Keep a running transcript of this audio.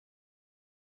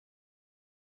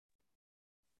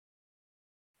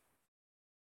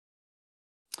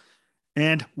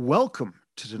And welcome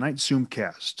to tonight's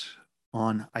Zoomcast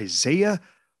on Isaiah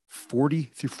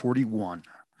 40 through 41.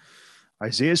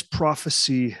 Isaiah's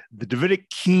prophecy, the Davidic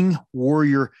king,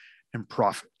 warrior, and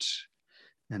prophet.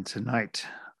 And tonight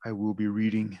I will be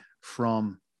reading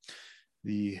from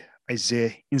the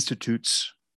Isaiah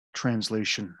Institute's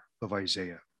translation of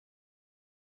Isaiah.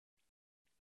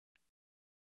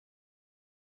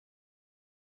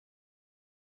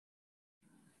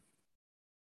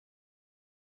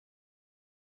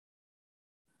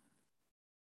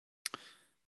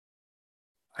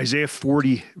 Isaiah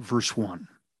 40, verse 1.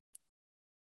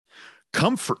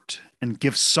 Comfort and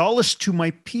give solace to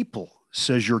my people,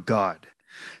 says your God.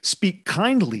 Speak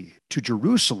kindly to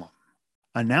Jerusalem.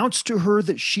 Announce to her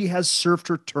that she has served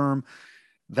her term,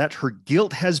 that her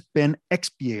guilt has been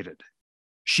expiated.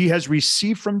 She has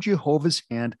received from Jehovah's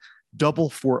hand double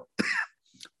for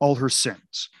all her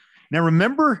sins. Now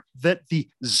remember that the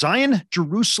Zion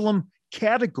Jerusalem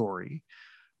category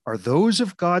are those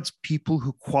of God's people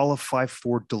who qualify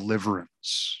for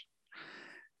deliverance.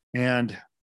 And,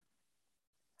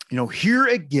 here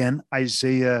again,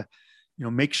 Isaiah,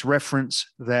 makes reference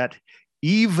that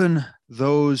even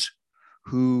those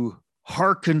who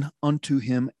hearken unto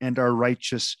him and are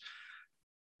righteous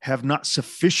have not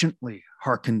sufficiently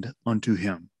hearkened unto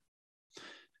him.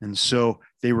 And so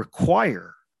they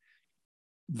require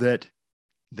that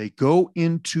they go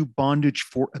into bondage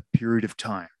for a period of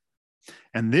time.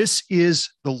 And this is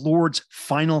the Lord's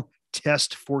final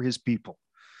test for his people,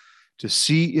 to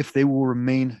see if they will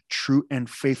remain true and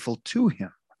faithful to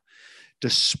him,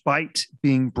 despite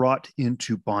being brought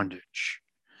into bondage.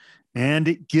 And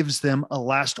it gives them a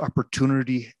last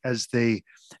opportunity as they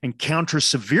encounter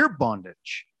severe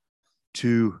bondage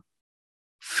to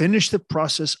finish the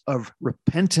process of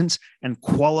repentance and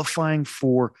qualifying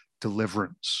for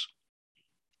deliverance.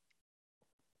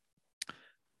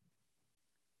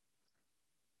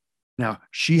 Now,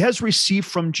 she has received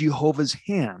from Jehovah's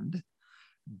hand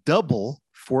double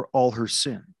for all her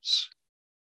sins.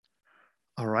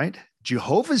 All right.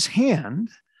 Jehovah's hand,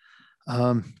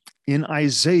 in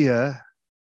Isaiah,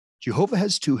 Jehovah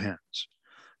has two hands.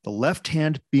 The left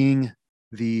hand being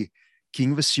the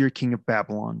king of Assyria, king of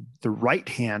Babylon. The right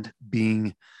hand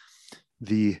being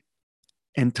the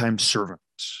end time servant.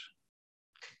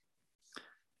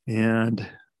 And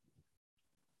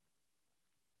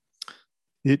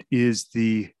it is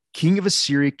the king of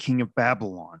Assyria, king of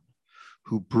Babylon,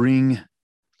 who bring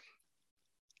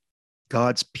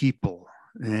God's people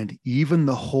and even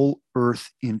the whole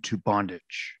earth into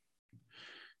bondage.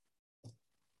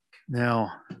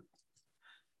 Now,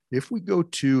 if we go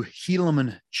to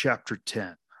Helaman chapter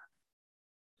 10,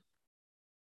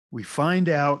 we find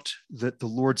out that the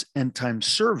Lord's end time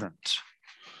servant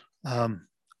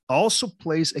also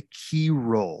plays a key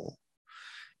role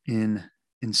in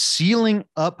sealing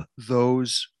up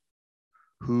those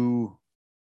who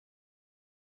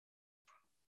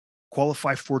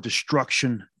qualify for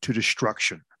destruction to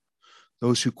destruction,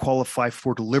 those who qualify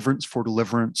for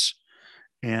deliverance,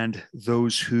 and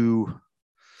those who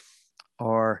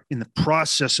are in the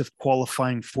process of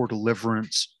qualifying for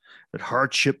deliverance, that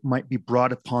hardship might be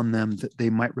brought upon them, that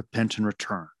they might repent and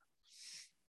return.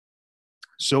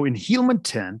 So in Helaman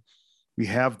 10, we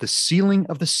have the sealing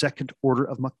of the second order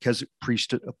of Melchizedek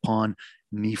priesthood upon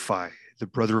Nephi, the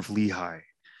brother of Lehi.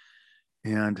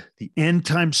 And the end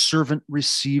time servant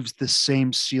receives the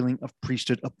same sealing of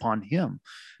priesthood upon him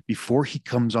before he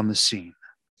comes on the scene.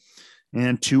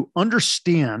 And to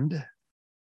understand,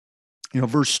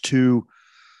 verse 2,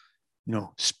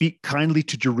 speak kindly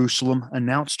to Jerusalem,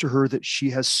 announce to her that she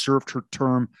has served her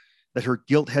term, that her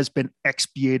guilt has been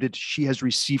expiated, she has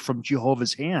received from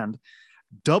Jehovah's hand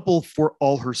double for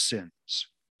all her sins.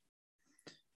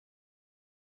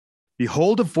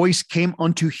 Behold, a voice came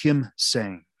unto him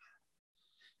saying,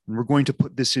 and we're going to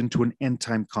put this into an end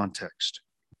time context.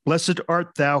 Blessed art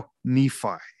thou,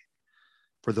 Nephi,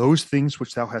 for those things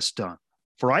which thou hast done.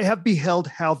 For I have beheld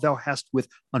how thou hast with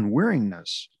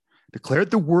unweariness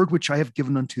declared the word which I have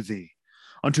given unto thee,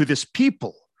 unto this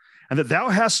people, and that thou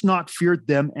hast not feared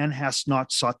them and hast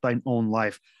not sought thine own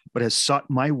life, but hast sought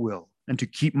my will and to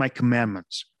keep my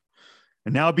commandments.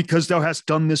 And now because thou hast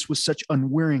done this with such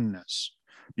unweariness,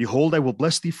 behold, I will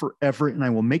bless thee forever, and I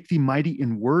will make thee mighty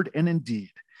in word and in deed,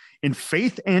 in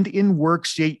faith and in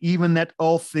works, yea, even that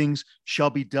all things shall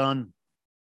be done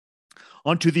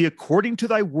unto thee according to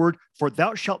thy word, for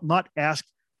thou shalt not ask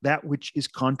that which is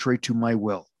contrary to my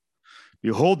will.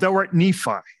 Behold, thou art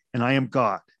Nephi, and I am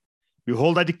God.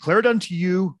 Behold, I declared unto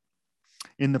you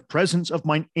in the presence of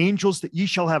mine angels that ye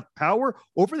shall have power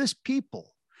over this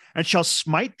people, and shall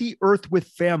smite the earth with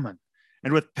famine,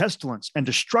 and with pestilence and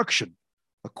destruction,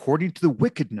 according to the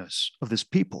wickedness of this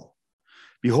people.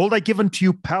 Behold, I give unto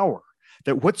you power,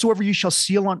 that whatsoever ye shall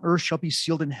seal on earth shall be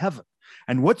sealed in heaven,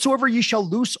 and whatsoever ye shall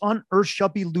loose on earth shall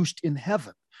be loosed in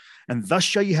heaven. And thus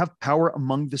shall ye have power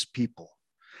among this people.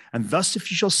 And thus if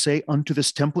ye shall say unto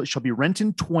this temple, it shall be rent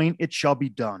in twain, it shall be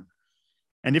done.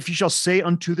 And if ye shall say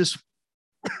unto this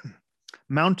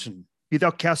mountain, be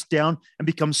thou cast down and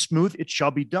become smooth, it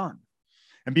shall be done.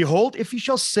 And behold, if ye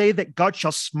shall say that God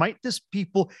shall smite this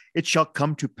people, it shall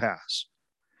come to pass.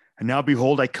 And now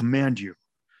behold, I command you,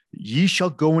 ye shall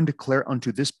go and declare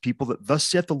unto this people that thus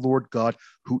saith the Lord God,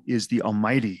 who is the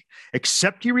Almighty,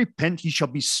 except ye repent, ye shall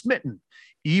be smitten,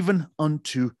 even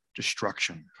unto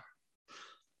destruction.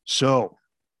 So,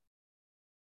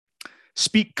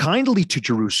 speak kindly to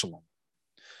Jerusalem.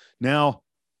 Now,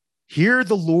 here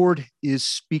the Lord is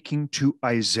speaking to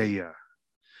Isaiah.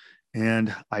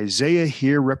 And Isaiah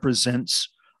here represents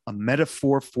a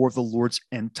metaphor for the Lord's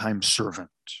end-time servant.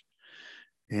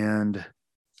 And,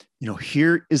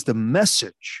 here is the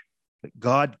message that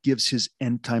God gives his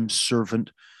end-time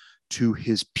servant to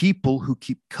his people who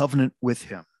keep covenant with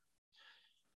him.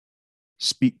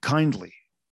 Speak kindly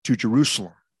to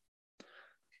Jerusalem.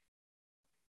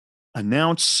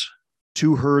 Announce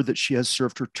to her that she has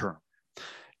served her term.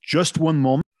 Just one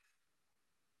moment.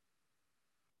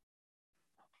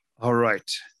 All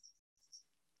right.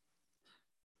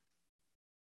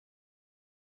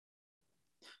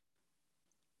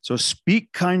 So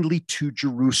speak kindly to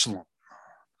Jerusalem.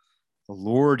 The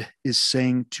Lord is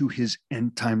saying to his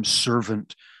end-time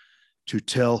servant to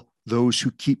tell those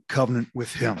who keep covenant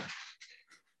with him.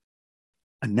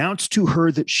 Announce to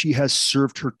her that she has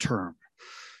served her term,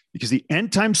 because the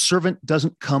end-time servant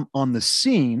doesn't come on the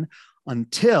scene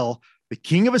until the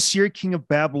king of Assyria, king of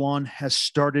Babylon, has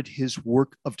started his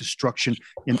work of destruction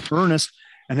in earnest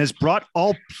and has brought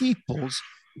all peoples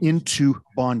into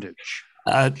bondage.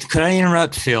 Could I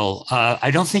interrupt, Phil? I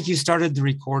don't think you started the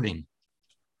recording.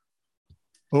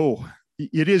 Oh,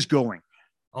 it is going.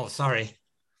 Oh, sorry.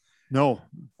 No,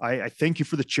 I thank you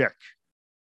for the check.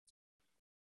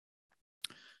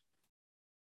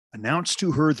 Announce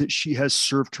to her that she has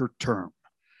served her term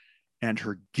and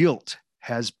her guilt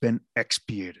has been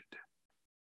expiated.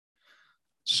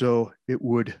 So it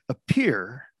would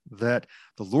appear that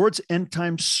the Lord's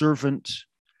end-time servant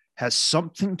has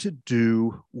something to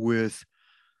do with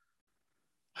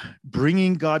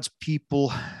bringing God's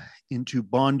people into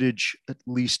bondage, at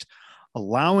least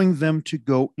allowing them to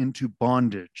go into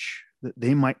bondage, that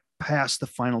they might pass the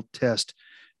final test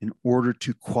in order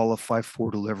to qualify for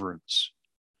deliverance.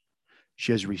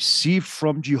 She has received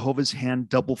from Jehovah's hand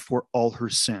double for all her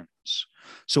sins.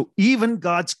 So even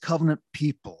God's covenant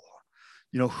people,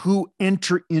 who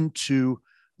enter into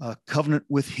covenant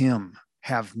with him,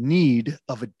 have need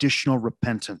of additional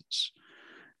repentance.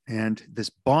 And this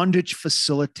bondage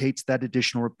facilitates that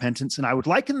additional repentance. And I would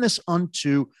liken this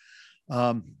unto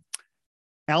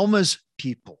Alma's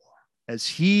people as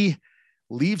he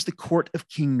leaves the court of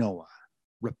King Noah,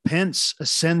 repents,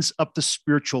 ascends up the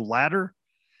spiritual ladder,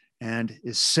 and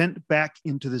is sent back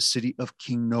into the city of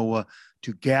King Noah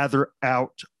to gather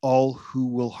out all who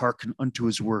will hearken unto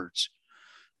his words.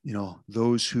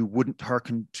 Those who wouldn't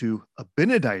hearken to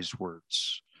Abinadi's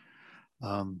words.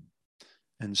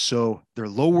 And so they're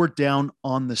lowered down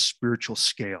on the spiritual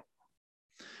scale.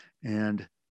 And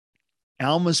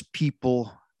Alma's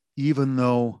people, even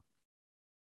though,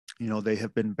 they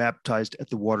have been baptized at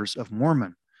the waters of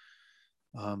Mormon,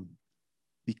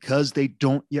 because they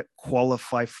don't yet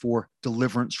qualify for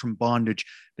deliverance from bondage,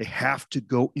 they have to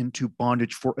go into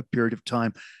bondage for a period of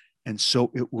time. And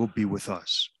so it will be with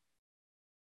us.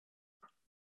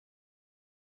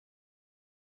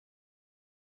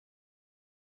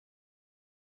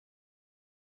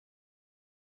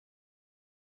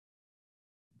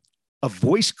 A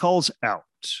voice calls out.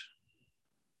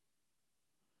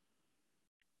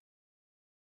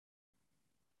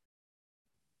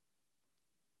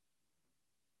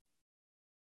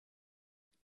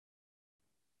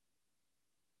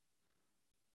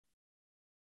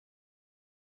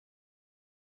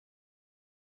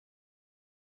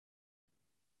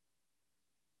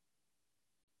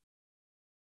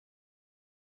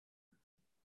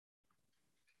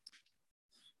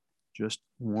 Just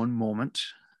one moment.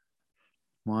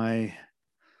 My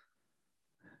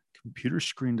computer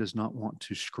screen does not want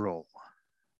to scroll.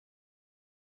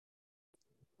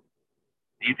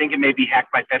 Do you think it may be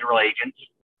hacked by federal agents?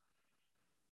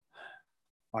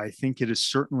 I think it is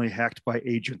certainly hacked by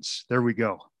agents. There we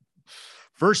go.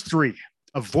 Verse 3,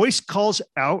 a voice calls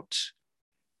out,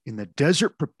 in the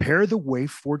desert, prepare the way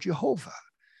for Jehovah.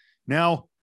 Now,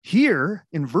 Here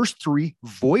in verse 3,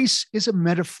 voice is a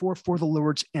metaphor for the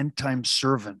Lord's end time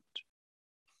servant.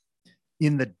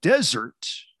 In the desert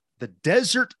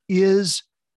is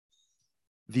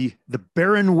the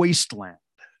barren wasteland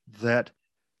that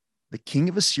the king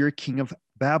of Assyria, king of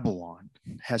Babylon,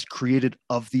 has created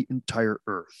of the entire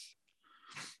earth.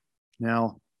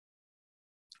 Now,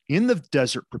 in the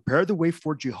desert, prepare the way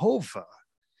for Jehovah.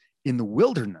 In the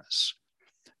wilderness,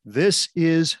 this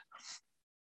is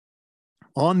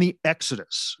on the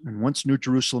Exodus. And once New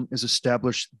Jerusalem is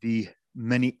established, the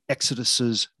many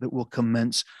exoduses that will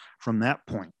commence from that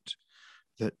point,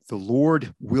 that the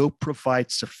Lord will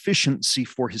provide sufficiency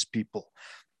for his people.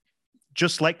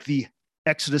 Just like the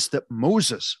exodus that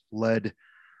Moses led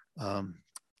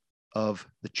of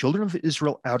the children of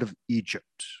Israel out of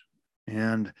Egypt.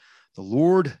 And the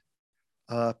Lord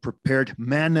prepared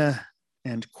manna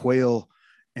and quail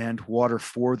and water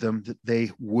for them that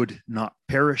they would not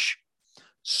perish.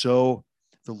 So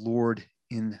the Lord,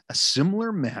 in a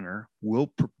similar manner, will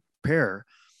prepare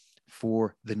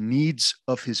for the needs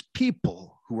of his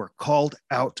people who are called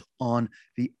out on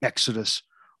the Exodus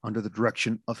under the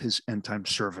direction of his end-time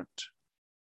servant.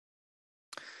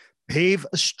 Pave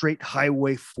a straight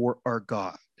highway for our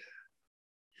God.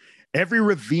 Every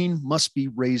ravine must be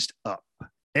raised up,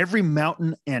 every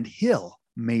mountain and hill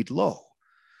made low.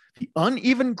 The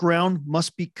uneven ground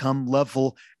must become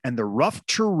level, and the rough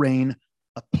terrain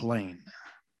a plain.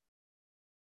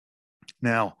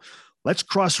 Now, let's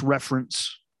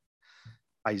cross-reference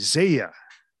Isaiah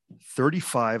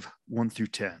 35, 1 through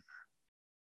 10.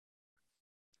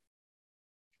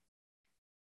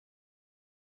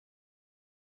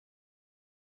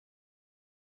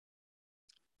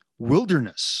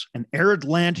 Wilderness and arid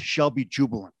land shall be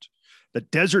jubilant. The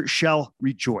desert shall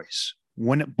rejoice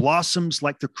when it blossoms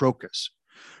like the crocus.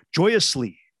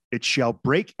 Joyously it shall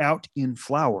break out in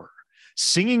flower.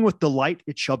 Singing with delight,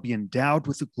 it shall be endowed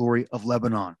with the glory of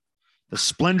Lebanon, the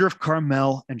splendor of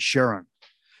Carmel and Sharon,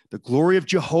 the glory of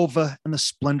Jehovah and the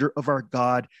splendor of our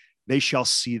God, they shall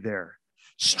see there.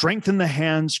 Strengthen the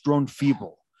hands grown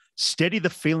feeble, steady the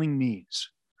failing knees.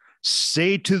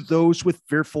 Say to those with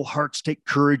fearful hearts, take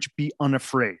courage, be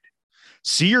unafraid.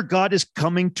 See, your God is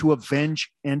coming to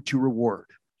avenge and to reward.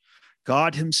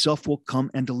 God himself will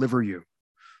come and deliver you.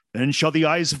 Then shall the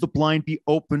eyes of the blind be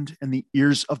opened and the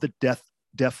ears of the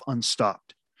deaf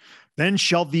unstopped. Then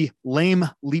shall the lame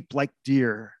leap like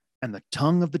deer, and the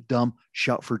tongue of the dumb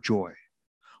shout for joy.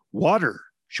 Water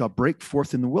shall break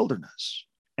forth in the wilderness,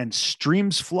 and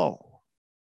streams flow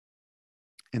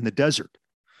in the desert.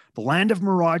 The land of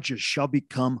mirages shall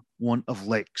become one of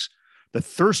lakes. The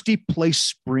thirsty place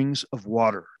springs of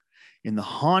water. In the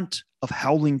haunt of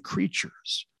howling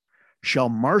creatures shall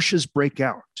marshes break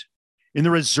out. In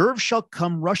the reserve shall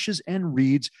come rushes and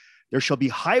reeds. There shall be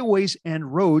highways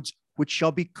and roads, which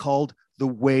shall be called the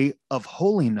way of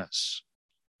holiness.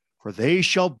 For they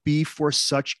shall be for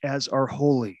such as are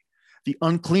holy. The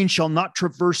unclean shall not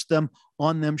traverse them.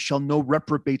 On them shall no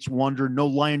reprobates wander. No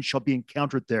lion shall be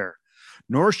encountered there.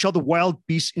 Nor shall the wild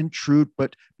beasts intrude,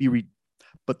 but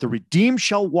the redeemed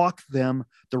shall walk them.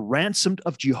 The ransomed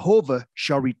of Jehovah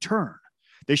shall return.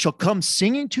 They shall come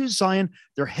singing to Zion,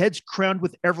 their heads crowned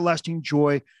with everlasting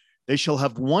joy. They shall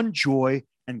have one joy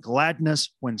and gladness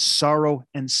when sorrow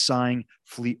and sighing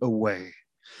flee away.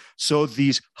 So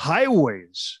these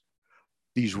highways,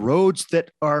 these roads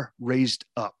that are raised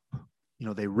up,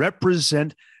 they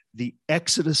represent the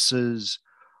exoduses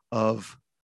of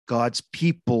God's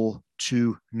people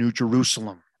to New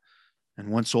Jerusalem. And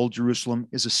once Old Jerusalem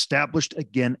is established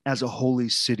again as a holy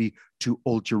city to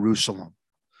Old Jerusalem.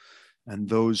 And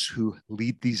those who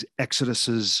lead these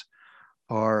exoduses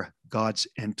are God's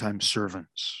end-time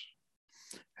servants,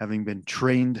 having been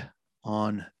trained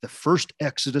on the first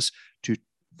exodus to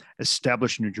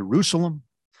establish New Jerusalem,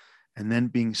 and then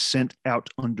being sent out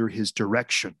under his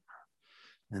direction.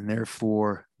 And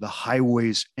therefore, the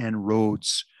highways and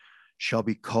roads shall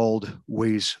be called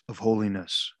ways of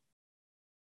holiness.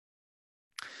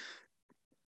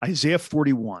 Isaiah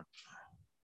 41,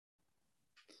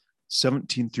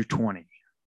 17 through 20.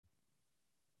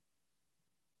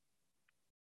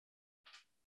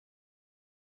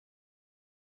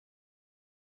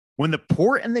 When the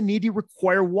poor and the needy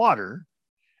require water,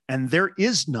 and there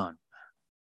is none,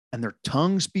 and their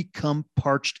tongues become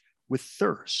parched with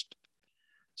thirst.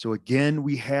 So again,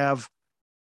 we have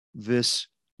this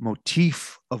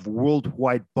motif of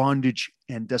worldwide bondage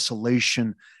and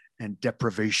desolation and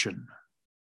deprivation.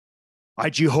 I,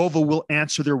 Jehovah, will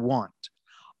answer their want.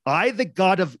 I, the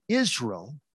God of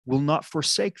Israel, will not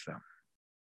forsake them.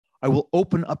 I will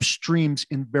open up streams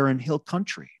in barren hill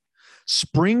country,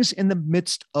 springs in the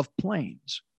midst of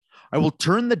plains. I will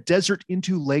turn the desert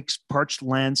into lakes, parched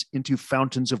lands into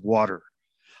fountains of water.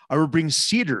 I will bring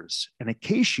cedars and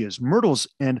acacias, myrtles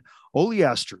and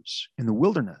oleasters in the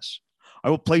wilderness. I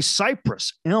will place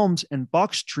cypress, elms, and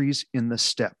box trees in the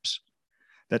steppes,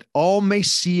 that all may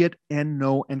see it and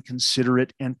know and consider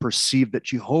it and perceive that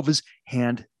Jehovah's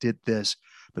hand did this,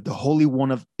 that the Holy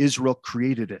One of Israel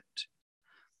created it.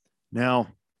 Now,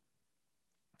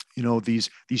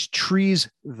 these trees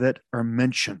that are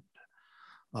mentioned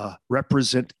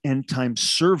represent end time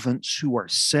servants who are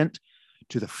sent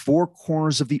to the four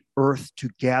corners of the earth to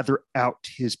gather out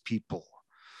his people.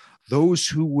 Those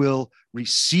who will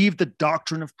receive the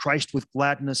doctrine of Christ with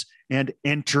gladness and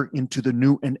enter into the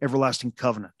new and everlasting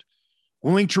covenant,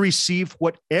 willing to receive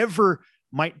whatever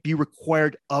might be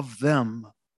required of them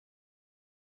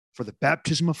for the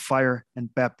baptism of fire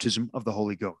and baptism of the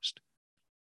Holy Ghost.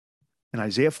 In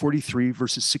Isaiah 43,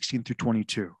 verses 16 through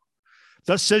 22,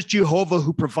 thus says Jehovah,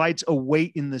 who provides a way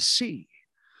in the sea,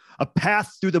 a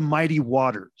path through the mighty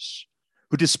waters,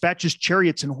 who dispatches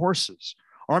chariots and horses,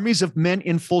 armies of men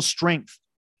in full strength.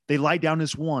 They lie down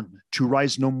as one, to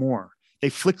rise no more. They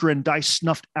flicker and die,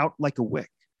 snuffed out like a wick.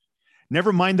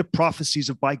 Never mind the prophecies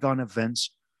of bygone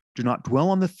events. Do not dwell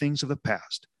on the things of the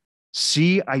past.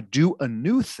 See, I do a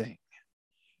new thing.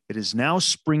 It is now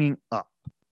springing up.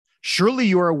 Surely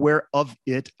you are aware of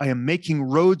it. I am making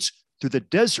roads through the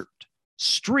desert,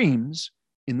 streams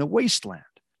in the wasteland.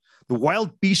 The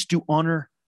wild beasts do honor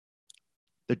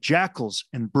the jackals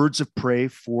and birds of prey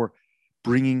for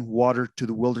bringing water to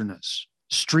the wilderness,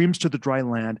 streams to the dry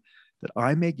land, that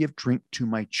I may give drink to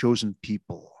my chosen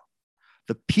people,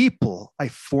 the people I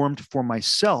formed for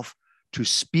myself to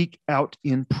speak out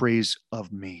in praise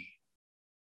of me.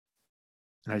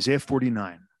 In Isaiah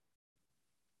 49,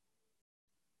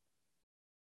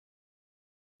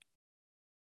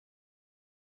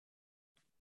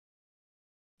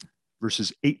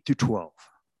 verses 8 through 12.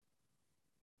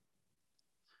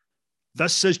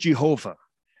 Thus says Jehovah,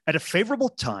 at a favorable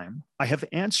time I have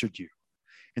answered you.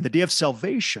 In the day of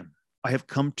salvation I have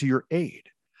come to your aid.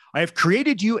 I have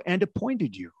created you and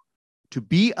appointed you to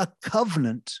be a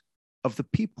covenant of the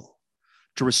people,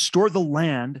 to restore the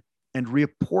land and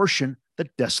reapportion the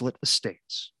desolate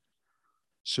estates.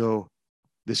 So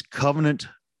this covenant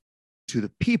to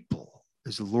the people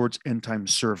is the Lord's end time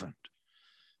servant,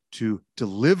 to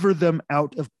deliver them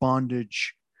out of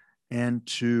bondage and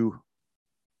to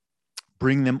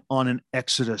bring them on an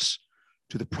exodus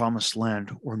to the promised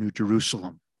land or New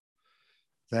Jerusalem.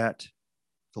 That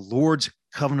the Lord's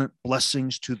covenant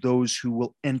blessings to those who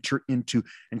will enter into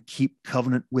and keep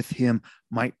covenant with him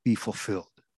might be fulfilled.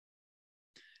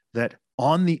 That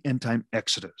on the end time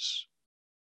exodus,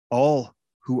 all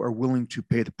who are willing to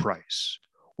pay the price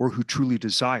or who truly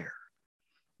desire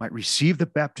might receive the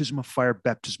baptism of fire,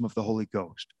 baptism of the Holy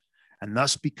Ghost, and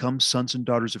thus become sons and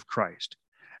daughters of Christ,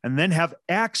 and then have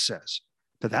access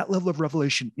to that level of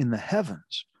revelation in the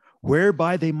heavens,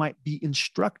 whereby they might be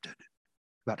instructed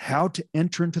about how to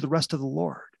enter into the rest of the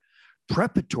Lord,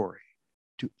 preparatory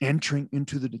to entering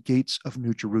into the gates of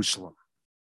New Jerusalem.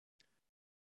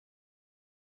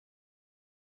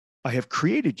 I have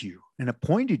created you and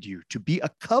appointed you to be a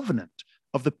covenant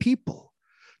of the people,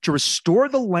 to restore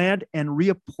the land and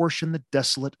reapportion the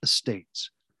desolate estates,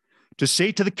 to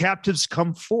say to the captives,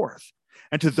 come forth,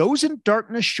 and to those in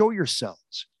darkness, show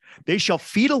yourselves. They shall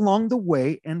feed along the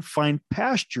way and find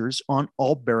pastures on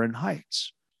all barren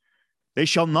heights. They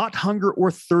shall not hunger or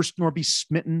thirst, nor be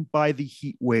smitten by the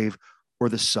heat wave or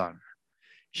the sun.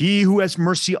 He who has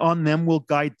mercy on them will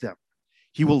guide them.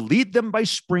 He will lead them by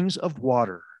springs of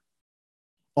water.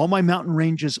 All my mountain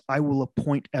ranges I will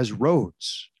appoint as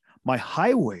roads. My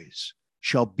highways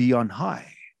shall be on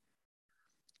high.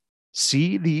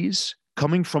 See these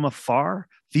coming from afar,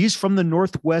 these from the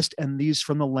northwest, and these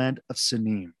from the land of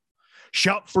Sinim.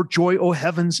 Shout for joy, O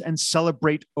heavens, and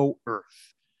celebrate, O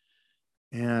earth.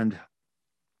 And,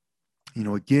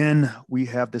 again, we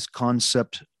have this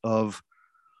concept of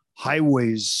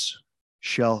highways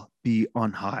shall be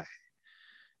on high.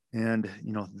 And,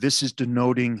 this is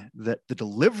denoting that the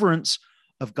deliverance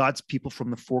of God's people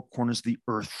from the four corners of the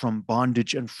earth, from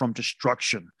bondage and from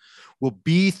destruction, will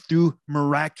be through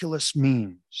miraculous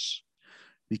means,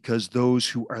 because those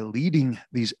who are leading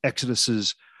these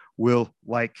exoduses will,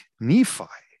 like Nephi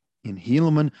in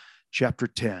Helaman chapter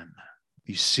 10,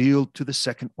 be sealed to the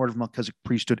second order of Melchizedek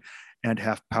priesthood and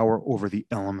have power over the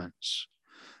elements,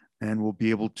 and will be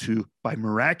able to, by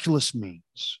miraculous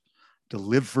means,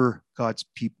 deliver God's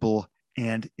people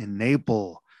and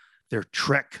enable their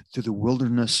trek through the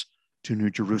wilderness to New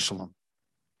Jerusalem.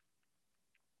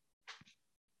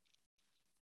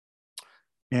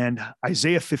 And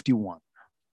Isaiah 51.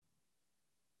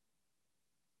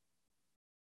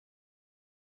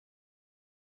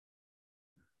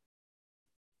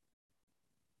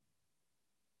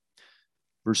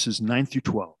 verses 9 through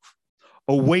 12.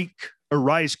 Awake,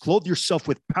 arise, clothe yourself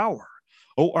with power,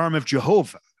 O arm of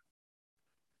Jehovah.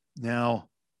 Now,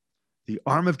 the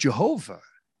arm of Jehovah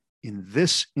in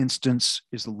this instance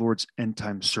is the Lord's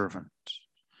end-time servant.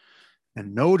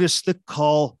 And notice the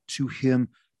call to him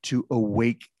to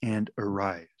awake and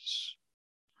arise.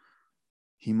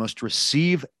 He must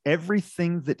receive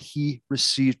everything that he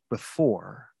received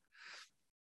before.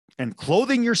 And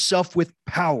clothing yourself with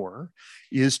power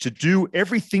is to do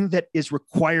everything that is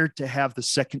required to have the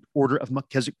second order of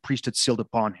Melchizedek priesthood sealed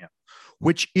upon him,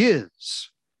 which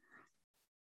is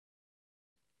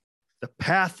the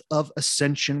path of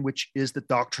ascension, which is the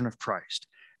doctrine of Christ,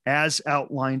 as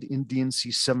outlined in D&C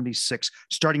 76,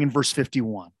 starting in verse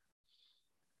 51.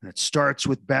 And it starts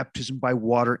with baptism by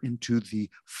water into the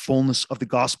fullness of the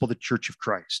gospel of the Church of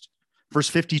Christ. Verse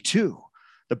 52,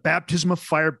 the baptism of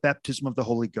fire, baptism of the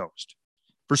Holy Ghost.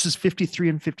 Verses 53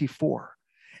 and 54,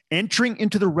 entering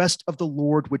into the rest of the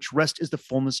Lord, which rest is the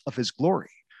fullness of his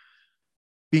glory,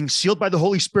 being sealed by the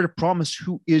Holy Spirit of promise,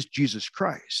 who is Jesus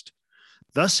Christ,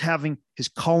 thus having his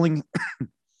calling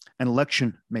and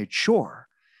election made sure.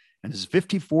 And as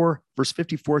verse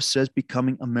 54 says,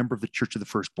 becoming a member of the church of the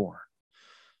firstborn.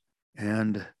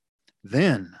 And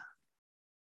then,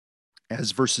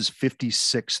 as verses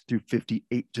 56 through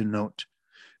 58 denote,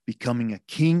 becoming a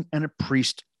king and a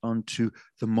priest unto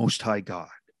the Most High God,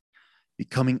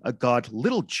 becoming a God,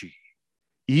 little g,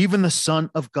 even the Son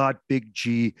of God, big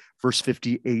G, verse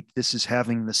 58, this is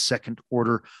having the second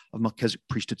order of Melchizedek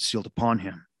priesthood sealed upon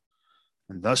him,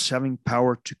 and thus having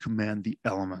power to command the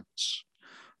elements.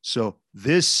 So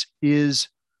this is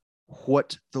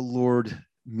what the Lord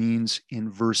means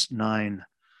in verse 9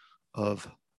 of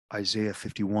Isaiah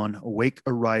 51. Awake,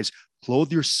 arise,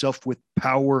 clothe yourself with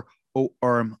power, O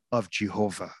arm of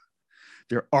Jehovah.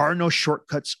 There are no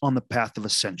shortcuts on the path of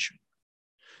ascension.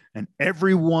 And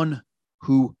everyone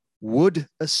who would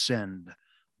ascend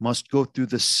must go through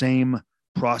the same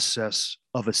process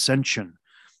of ascension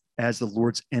as the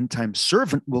Lord's end-time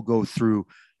servant will go through,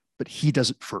 but he does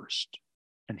it first.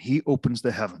 And he opens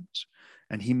the heavens,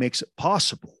 and he makes it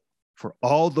possible for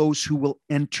all those who will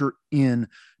enter in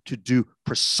to do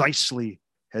precisely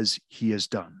as he has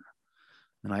done.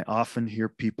 And I often hear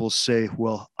people say,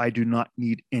 well, I do not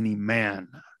need any man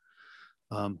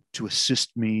to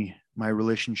assist me. My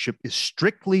relationship is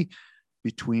strictly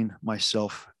between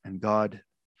myself and God.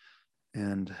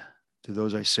 And to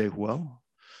those I say, well,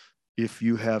 if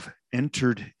you have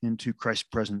entered into Christ's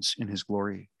presence in his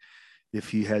glory, if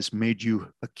he has made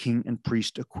you a king and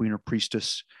priest, a queen or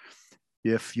priestess,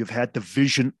 if you've had the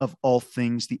vision of all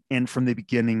things, the end from the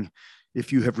beginning,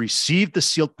 if you have received the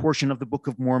sealed portion of the Book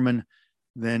of Mormon,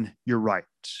 then you're right.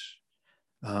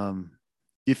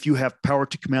 If you have power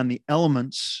to command the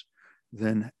elements,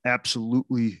 then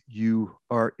absolutely you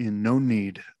are in no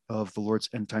need of the Lord's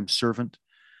end-time servant.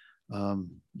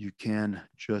 You can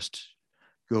just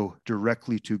go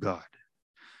directly to God.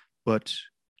 But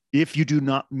if you do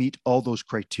not meet all those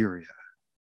criteria,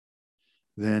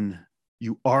 then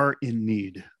you are in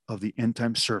need of the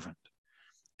end-time servant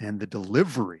and the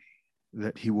delivery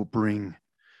that he will bring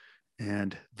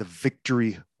and the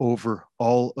victory over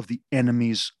all of the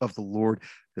enemies of the Lord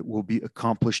that will be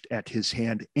accomplished at his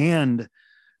hand, and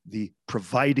the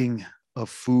providing of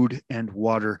food and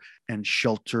water and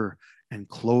shelter and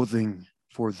clothing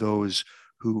for those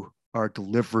who are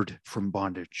delivered from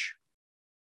bondage.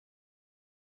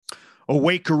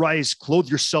 Awake, arise, clothe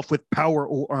yourself with power,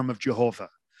 O arm of Jehovah.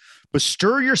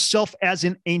 Bestir yourself as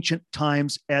in ancient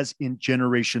times, as in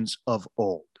generations of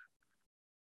old.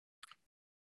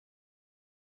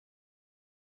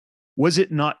 Was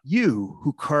it not you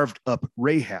who carved up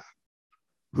Rahab,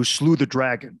 who slew the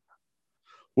dragon?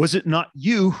 Was it not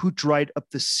you who dried up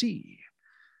the sea?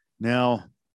 Now,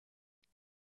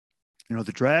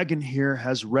 the dragon here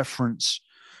has reference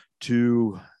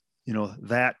to,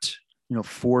 that,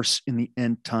 force in the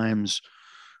end times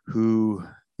who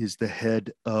is the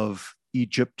head of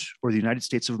Egypt or the United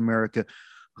States of America,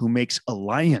 who makes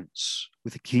alliance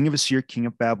with the king of Assyria, king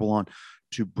of Babylon,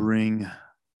 to bring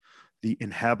the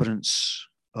inhabitants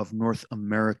of North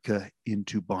America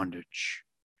into bondage.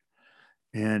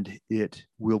 And it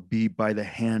will be by the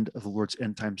hand of the Lord's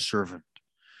end-time servant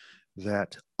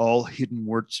that all hidden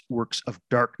works of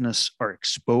darkness are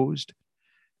exposed,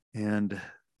 and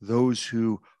those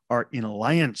who are in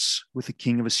alliance with the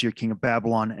king of Assyria, king of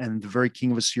Babylon, and the very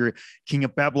king of Assyria, king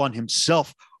of Babylon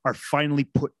himself, are finally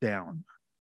put down.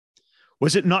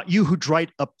 Was it not you who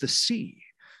dried up the sea?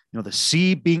 The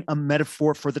sea being a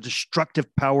metaphor for the destructive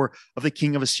power of the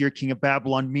king of Assyria, king of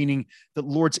Babylon, meaning that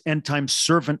Lord's end-time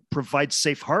servant provides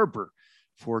safe harbor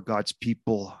for God's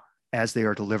people as they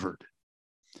are delivered.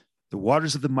 The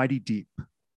waters of the mighty deep,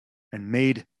 and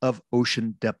made of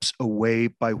ocean depths a way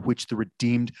by which the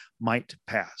redeemed might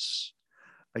pass.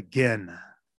 Again,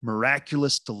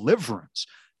 miraculous deliverance,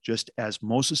 just as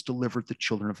Moses delivered the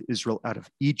children of Israel out of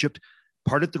Egypt,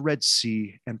 parted the Red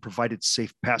Sea, and provided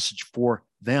safe passage for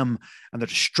them, and the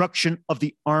destruction of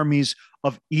the armies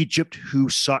of Egypt who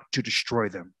sought to destroy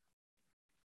them.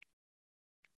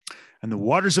 And the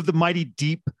waters of the mighty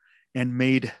deep, and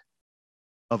made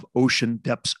of ocean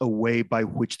depths a way by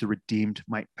which the redeemed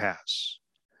might pass.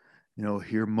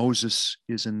 Here Moses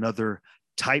is another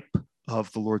type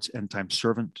of the Lord's end time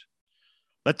servant.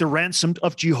 Let the ransomed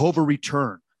of Jehovah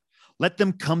return. Let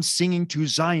them come singing to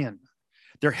Zion,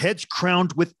 their heads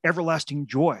crowned with everlasting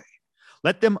joy.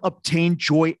 Let them obtain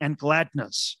joy and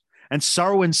gladness, and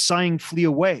sorrow and sighing flee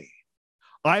away.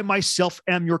 I myself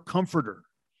am your comforter.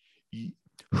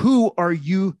 Who are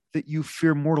you that you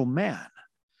fear mortal man?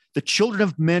 The children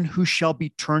of men who shall be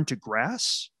turned to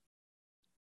grass?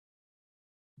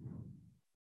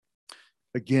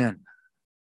 Again,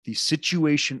 the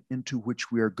situation into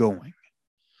which we are going,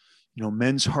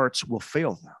 men's hearts will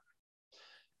fail them.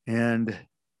 And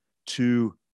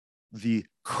to the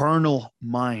carnal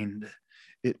mind,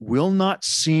 it will not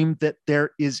seem that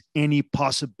there is any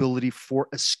possibility for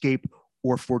escape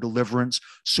or for deliverance.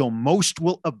 So most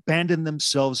will abandon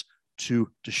themselves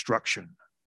to destruction.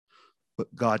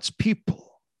 But God's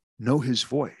people know his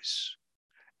voice,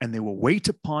 and they will wait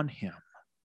upon him.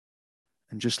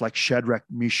 And just like Shadrach,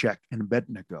 Meshach, and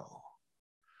Abednego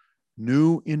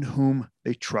knew in whom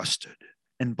they trusted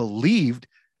and believed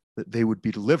that they would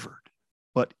be delivered.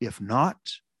 But if not,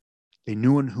 they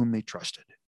knew in whom they trusted.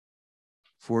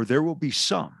 For there will be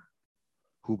some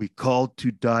who will be called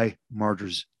to die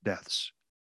martyrs' deaths.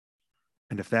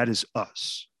 And if that is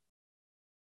us,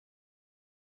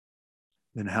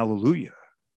 then hallelujah,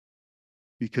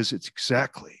 because it's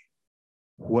exactly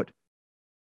what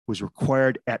was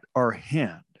required at our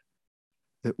hand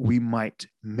that we might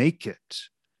make it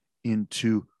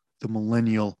into the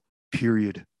millennial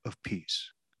period of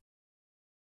peace.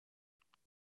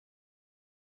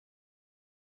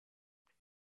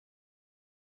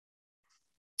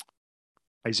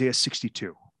 Isaiah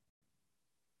 62.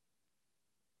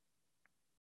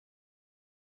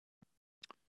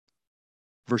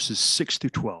 Verses 6 through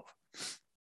 12.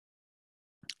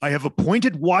 I have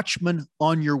appointed watchmen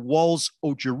on your walls,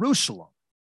 O Jerusalem,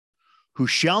 who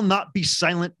shall not be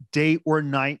silent day or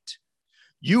night.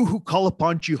 You who call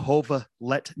upon Jehovah,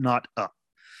 let not up.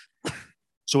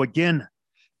 So again,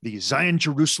 the Zion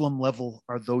Jerusalem level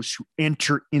are those who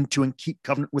enter into and keep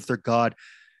covenant with their God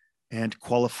and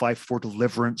qualify for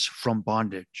deliverance from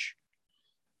bondage.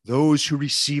 Those who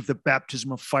receive the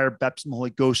baptism of fire, baptism of the Holy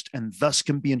Ghost, and thus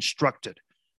can be instructed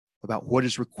about what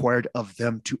is required of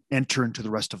them to enter into the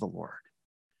rest of the Lord.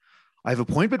 I have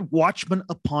appointed watchmen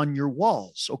upon your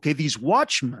walls. Okay, these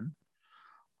watchmen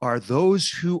are those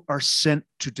who are sent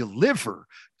to deliver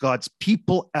God's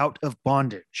people out of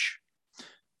bondage.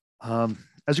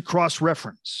 As a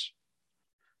cross-reference,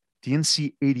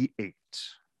 D&C 88,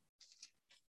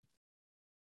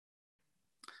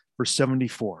 verse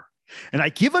 74. And I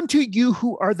give unto you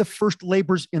who are the first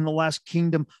laborers in the last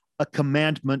kingdom a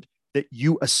commandment that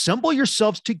you assemble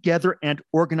yourselves together and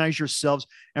organize yourselves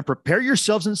and prepare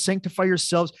yourselves and sanctify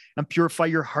yourselves and purify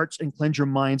your hearts and cleanse your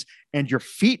minds and your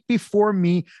feet before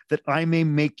me, that I may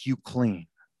make you clean.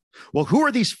 Well, who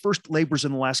are these first laborers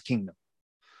in the last kingdom?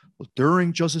 Well,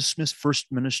 during Joseph Smith's first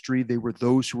ministry, they were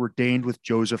those who were ordained with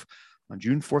Joseph on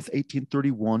June 4th,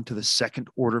 1831 to the second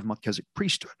order of Melchizedek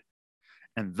priesthood.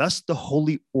 And thus the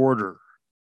holy order,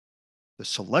 the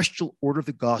celestial order of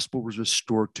the gospel, was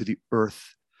restored to the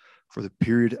earth for the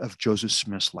period of Joseph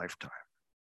Smith's lifetime.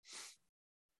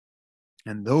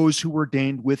 And those who were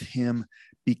ordained with him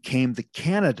became the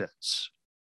candidates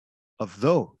of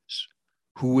those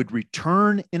who would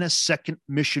return in a second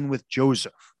mission with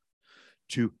Joseph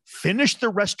to finish the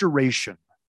restoration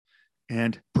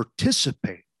and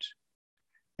participate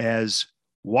as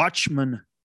watchmen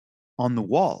on the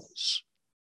walls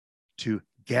to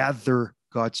gather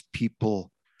God's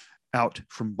people out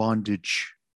from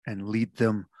bondage and lead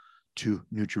them to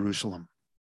New Jerusalem.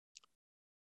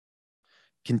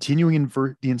 Continuing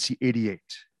in D&C 88,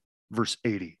 verse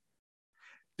 80.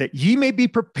 That ye may be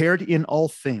prepared in all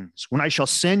things, when I shall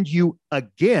send you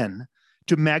again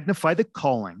to magnify the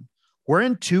calling,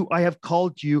 whereunto I have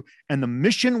called you, and the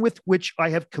mission with which I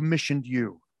have commissioned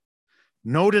you.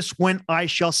 Notice when I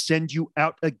shall send you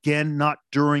out again, not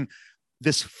during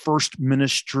this first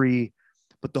ministry,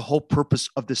 but the whole purpose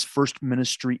of this first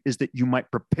ministry is that you might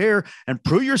prepare and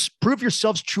prove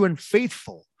yourselves true and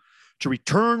faithful to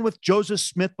return with Joseph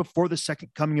Smith before the second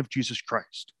coming of Jesus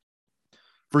Christ.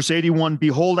 Verse 81,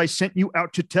 behold, I sent you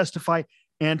out to testify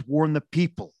and warn the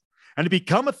people. And it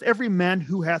becometh every man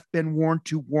who hath been warned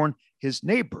to warn his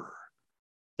neighbor.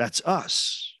 That's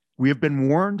us. We have been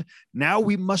warned. Now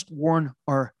we must warn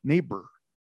our neighbor.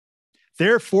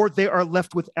 Therefore, they are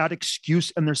left without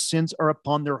excuse, and their sins are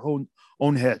upon their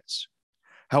own heads.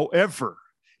 However,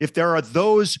 if there are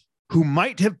those who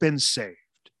might have been saved,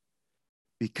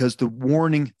 because the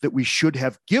warning that we should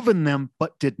have given them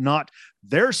but did not,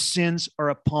 their sins are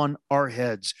upon our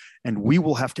heads, and we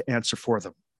will have to answer for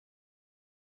them.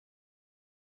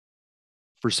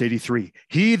 Verse 83,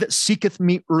 he that seeketh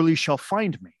me early shall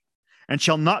find me, and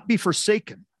shall not be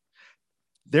forsaken.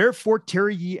 Therefore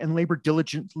tarry ye and labor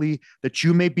diligently, that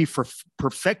you may be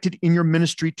perfected in your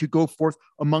ministry to go forth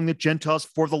among the Gentiles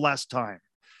for the last time.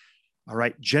 All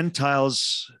right,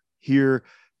 Gentiles here,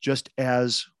 just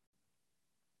as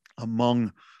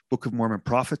among Book of Mormon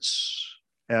prophets,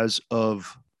 as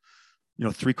of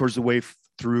 3/4 of the way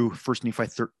through 1 Nephi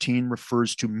 13,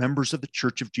 refers to members of the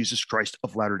Church of Jesus Christ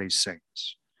of Latter-day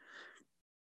Saints.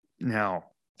 Now,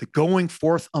 the going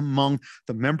forth among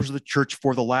the members of the church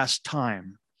for the last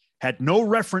time had no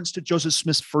reference to Joseph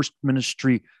Smith's first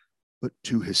ministry, but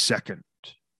to his second.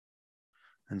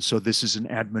 And so this is an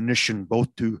admonition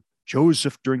both to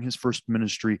Joseph during his first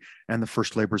ministry and the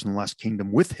first laborers in the last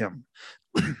kingdom with him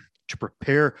to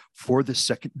prepare for the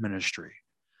second ministry,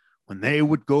 when they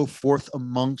would go forth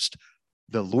amongst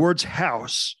the Lord's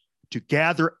house to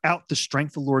gather out the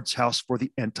strength of the Lord's house for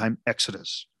the end time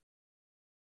exodus.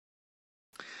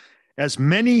 As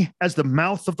many as the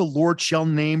mouth of the Lord shall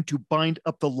name to bind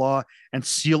up the law and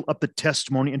seal up the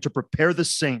testimony and to prepare the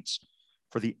saints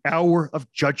for the hour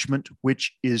of judgment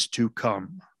which is to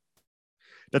come,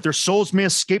 that their souls may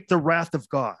escape the wrath of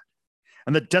God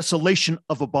and the desolation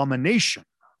of abomination,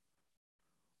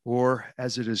 or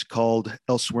as it is called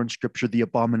elsewhere in Scripture, the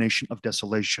abomination of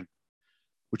desolation,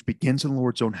 which begins in the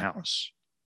Lord's own house,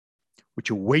 which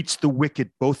awaits the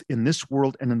wicked both in this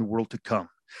world and in the world to come.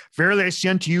 Verily I say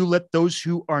unto you, let those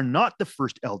who are not the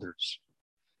first elders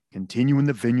continue in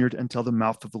the vineyard until the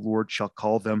mouth of the Lord shall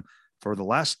call them, for the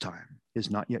last time is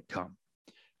not yet come,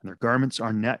 and their garments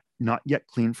are not yet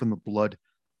clean from the blood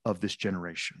of this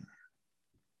generation.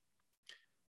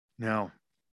 Now,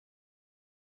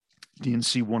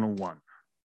 D&C 101.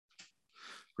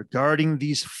 Regarding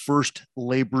these first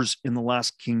laborers in the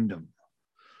last kingdom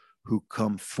who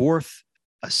come forth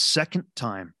a second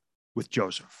time with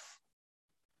Joseph.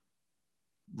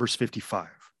 Verse 55,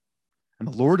 and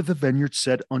the Lord of the vineyard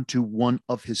said unto one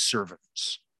of his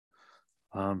servants,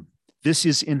 this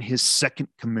is in his second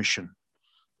commission,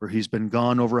 where he's been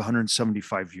gone over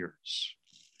 175 years.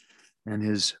 And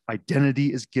his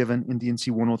identity is given in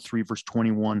D&C 103, verse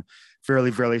 21.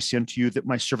 Verily, verily, I say unto you that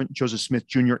my servant Joseph Smith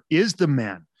Jr. is the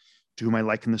man to whom I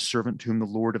liken the servant to whom the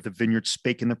Lord of the vineyard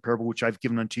spake in the parable which I've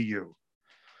given unto you.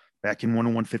 Back in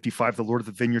 101:55, the Lord of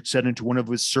the vineyard said unto one of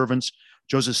his servants,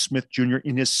 Joseph Smith Jr.,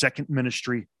 in his second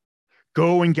ministry,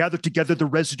 go and gather together the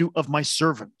residue of my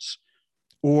servants,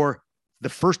 or the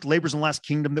first laborers in the last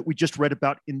kingdom that we just read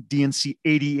about in D&C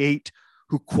 88,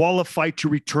 who qualify to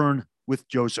return with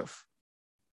Joseph.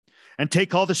 And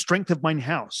take all the strength of mine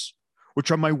house, which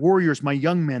are my warriors, my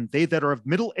young men, they that are of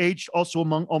middle age, also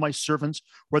among all my servants,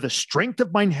 where the strength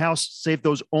of mine house, save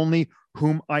those only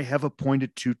whom I have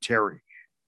appointed to tarry.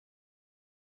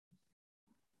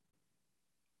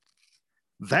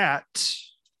 That,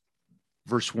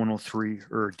 verse 103,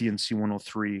 or D&C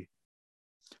 103,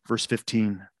 verse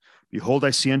 15, behold, I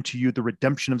say unto you, the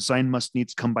redemption of Zion must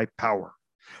needs come by power.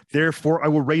 Therefore, I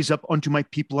will raise up unto my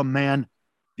people a man,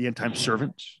 the end time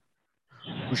servant,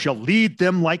 who shall lead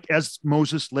them like as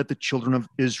Moses led the children of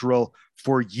Israel.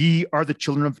 For ye are the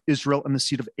children of Israel and the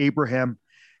seed of Abraham,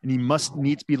 and he must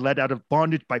needs be led out of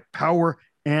bondage by power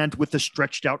and with a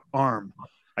stretched out arm.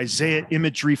 Isaiah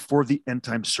imagery for the end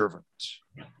time servant.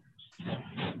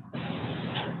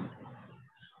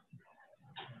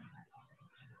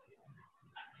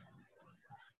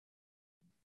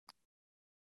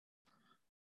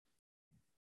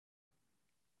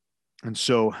 And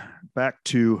so back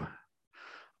to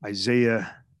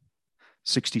Isaiah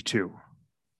 62.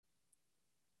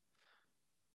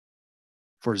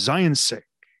 For Zion's sake,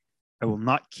 I will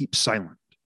not keep silent.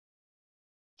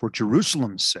 For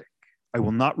Jerusalem's sake, I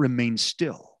will not remain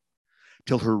still,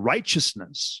 till her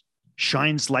righteousness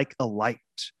shines like a light,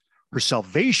 her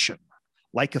salvation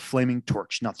like a flaming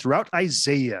torch. Now, throughout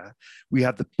Isaiah, we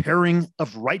have the pairing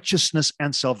of righteousness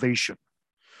and salvation.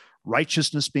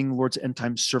 Righteousness being the Lord's end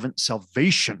time servant,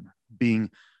 salvation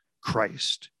being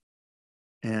Christ.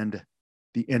 And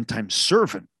the end time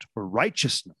servant or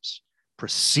righteousness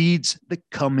precedes the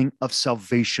coming of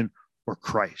salvation or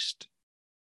Christ.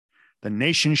 The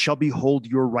nations shall behold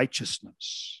your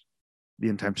righteousness, the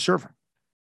end time servant,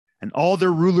 and all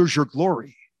their rulers your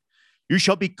glory. You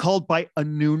shall be called by a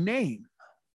new name,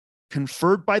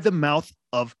 conferred by the mouth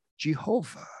of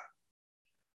Jehovah.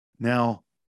 Now,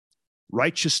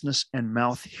 righteousness and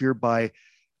mouth hereby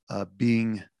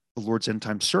being the Lord's end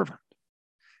time servant.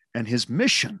 And his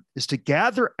mission is to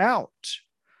gather out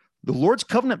the Lord's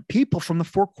covenant people from the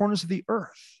four corners of the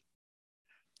earth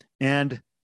and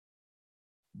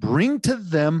bring to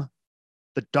them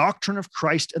the doctrine of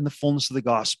Christ and the fullness of the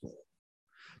gospel,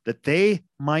 that they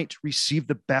might receive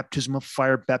the baptism of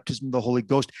fire, baptism of the Holy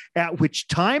Ghost, at which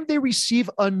time they receive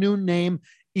a new name,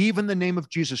 even the name of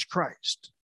Jesus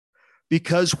Christ.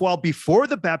 Because while before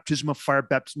the baptism of fire,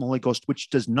 baptism of the Holy Ghost, which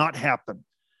does not happen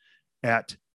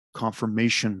at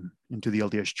confirmation into the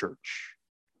LDS Church,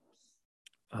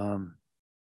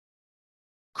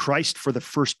 Christ for the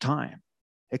first time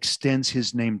extends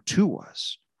his name to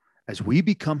us as we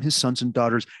become his sons and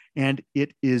daughters, and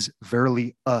it is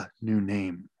verily a new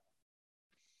name.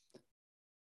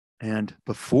 And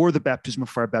before the baptism of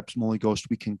fire, baptism of the Holy Ghost,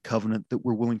 we can covenant that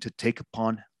we're willing to take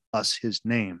upon us his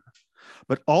name.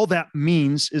 But all that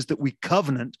means is that we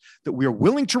covenant that we are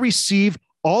willing to receive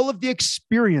all of the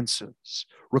experiences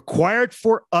required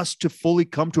for us to fully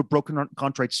come to a broken and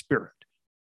contrite spirit,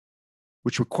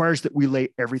 which requires that we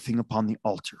lay everything upon the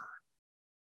altar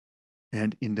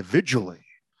and individually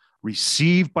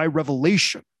receive by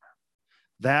revelation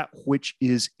that which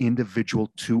is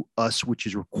individual to us, which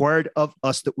is required of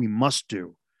us that we must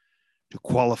do to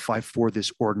qualify for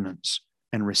this ordinance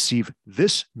and receive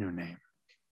this new name.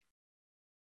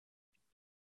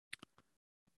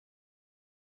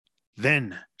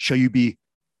 Then shall you be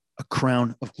a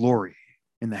crown of glory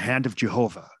in the hand of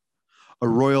Jehovah, a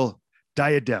royal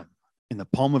diadem in the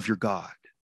palm of your God.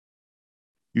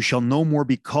 You shall no more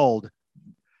be called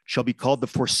the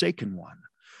forsaken one,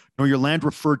 nor your land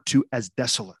referred to as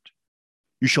desolate.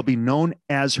 You shall be known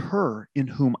as her in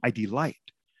whom I delight,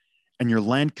 and your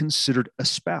land considered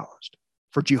espoused.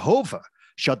 For Jehovah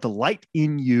shall delight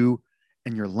in you,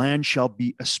 and your land shall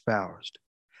be espoused.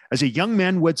 As a young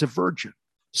man weds a virgin,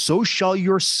 so shall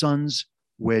your sons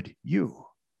wed you.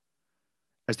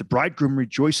 As the bridegroom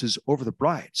rejoices over the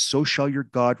bride, so shall your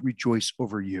God rejoice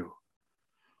over you.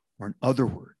 Or in other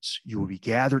words, you will be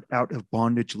gathered out of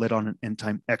bondage, led on an end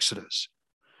time exodus,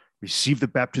 receive the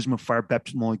baptism of fire,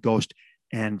 baptism of the Holy Ghost,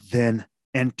 and then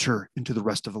enter into the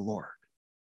rest of the Lord.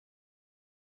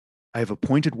 I have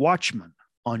appointed watchmen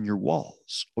on your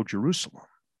walls, O Jerusalem,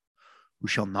 who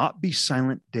shall not be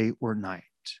silent day or night.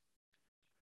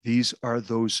 These are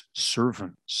those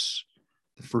servants,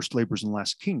 the first laborers in the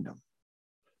last kingdom,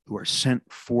 who are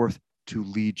sent forth to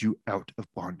lead you out of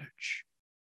bondage.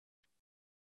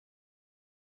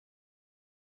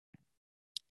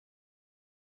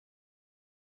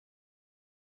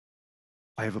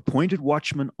 I have appointed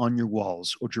watchmen on your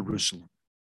walls, O Jerusalem,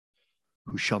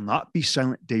 who shall not be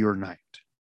silent day or night.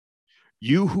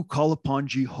 You who call upon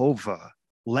Jehovah,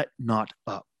 let not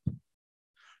up,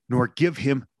 nor give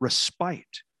him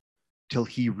respite till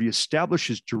he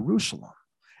reestablishes Jerusalem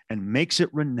and makes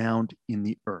it renowned in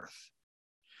the earth.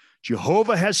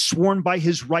 Jehovah has sworn by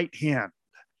his right hand,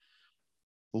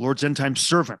 the Lord's end time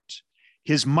servant,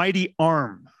 his mighty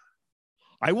arm.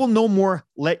 I will no more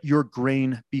let your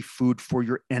grain be food for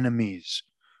your enemies,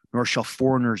 nor shall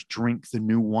foreigners drink the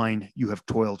new wine you have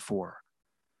toiled for.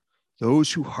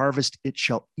 Those who harvest it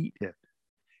shall eat it,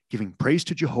 giving praise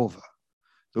to Jehovah.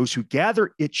 Those who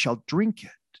gather it shall drink it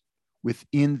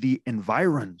within the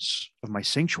environs of my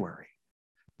sanctuary.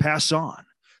 Pass on,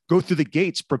 go through the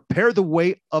gates, prepare the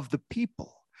way of the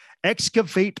people.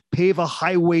 Excavate, pave a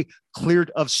highway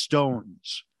cleared of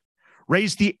stones.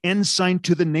 Raise the ensign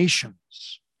to the nations.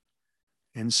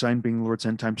 Ensign being the Lord's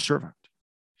end time servant.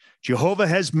 Jehovah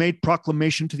has made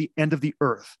proclamation to the end of the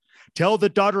earth. Tell the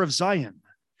daughter of Zion,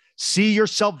 see your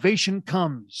salvation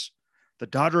comes. The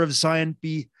daughter of Zion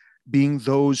being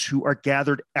those who are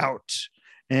gathered out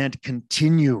and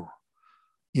continue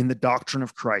in the doctrine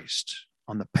of Christ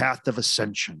on the path of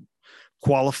ascension,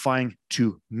 qualifying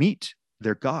to meet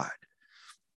their God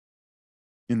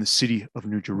in the city of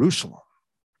New Jerusalem.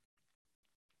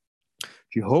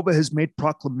 Jehovah has made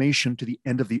proclamation to the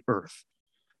end of the earth.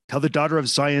 Tell the daughter of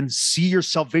Zion, see your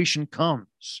salvation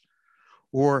comes,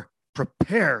 or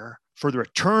prepare for the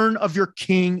return of your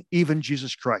King, even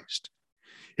Jesus Christ.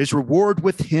 His reward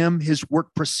with him, his work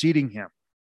preceding him.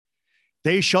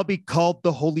 They shall be called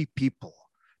the holy people,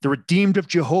 the redeemed of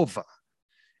Jehovah,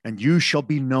 and you shall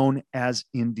be known as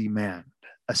in demand,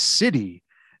 a city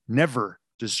never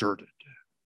deserted.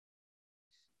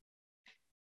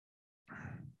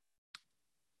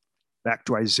 Back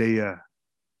to Isaiah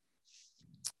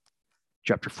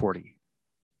chapter 40.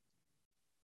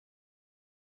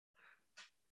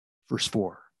 Verse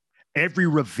 4. Every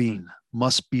ravine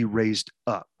must be raised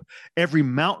up, every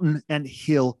mountain and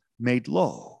hill made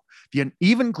low. The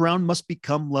uneven ground must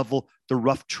become level, the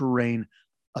rough terrain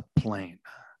a plain.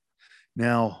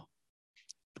 Now,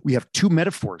 we have two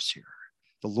metaphors here.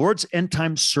 The Lord's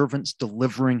end-time servants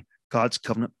delivering God's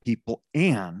covenant people,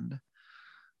 and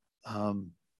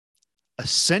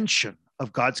ascension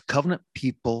of God's covenant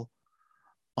people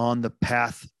on the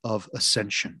path of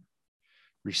ascension,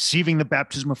 receiving the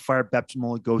baptism of fire, baptism of the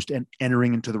Holy Ghost, and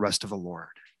entering into the rest of the Lord.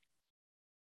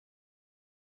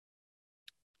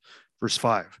 Verse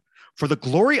 5, for the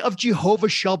glory of Jehovah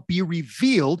shall be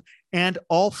revealed, and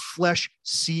all flesh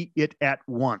see it at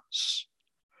once.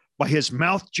 By his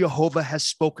mouth Jehovah has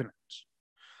spoken it.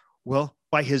 Well,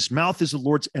 by his mouth is the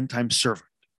Lord's end-time servant.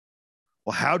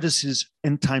 Well, how does his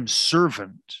end-time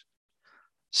servant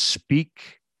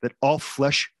speak that all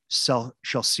flesh shall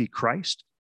see Christ?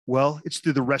 Well, it's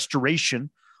through the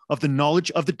restoration of the knowledge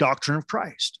of the doctrine of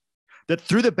Christ, that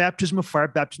through the baptism of fire,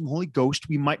 baptism of the Holy Ghost,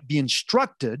 we might be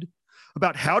instructed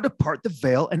about how to part the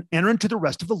veil and enter into the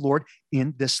rest of the Lord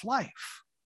in this life.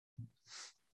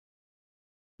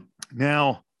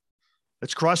 Now,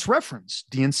 let's cross-reference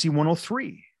D&C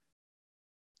 103.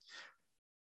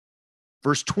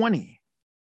 Verse 20,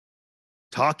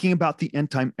 talking about the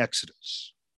end-time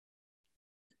Exodus.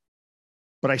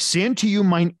 But I say unto you,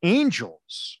 mine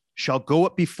angels shall go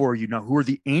up before you. Now, who are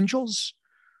the angels?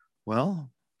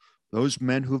 Well, those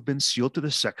men who have been sealed to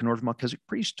the second order of Melchizedek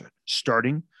priesthood,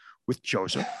 starting with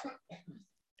Joseph,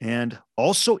 and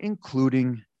also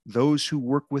including those who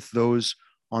work with those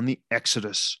on the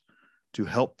Exodus to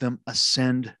help them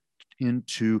ascend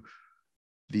into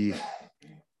the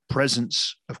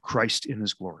presence of Christ in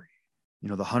his glory. You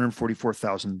know, the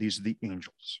 144,000, these are the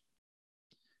angels.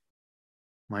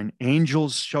 Mine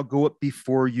angels shall go up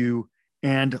before you,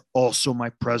 and also my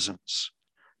presence.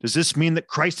 Does this mean that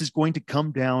Christ is going to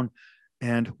come down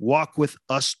and walk with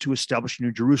us to establish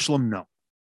New Jerusalem? No.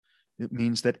 It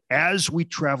means that as we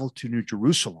travel to New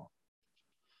Jerusalem,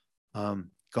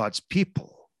 God's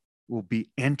people will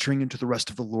be entering into the rest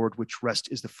of the Lord, which rest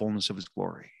is the fullness of his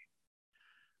glory.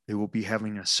 They will be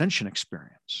having an ascension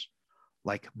experience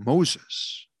like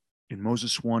Moses in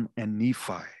Moses 1 and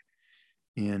Nephi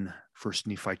in 1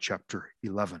 Nephi chapter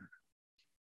 11.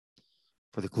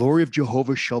 For the glory of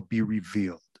Jehovah shall be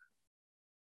revealed,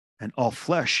 and all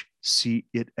flesh see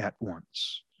it at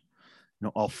once. You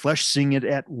know, all flesh seeing it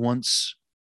at once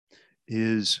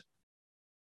is,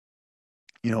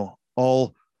 you know,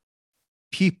 all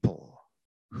people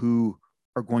who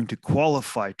are going to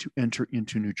qualify to enter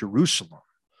into New Jerusalem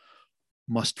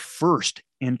must first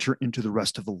enter into the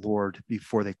rest of the Lord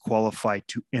before they qualify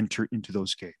to enter into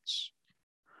those gates.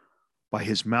 By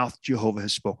his mouth, Jehovah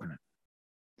has spoken it,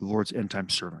 the Lord's end-time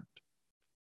servant.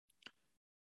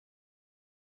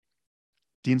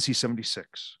 D&C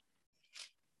 76.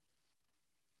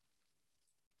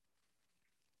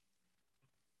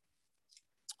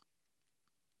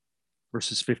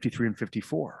 Verses 53 and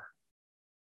 54.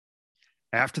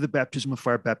 After the baptism of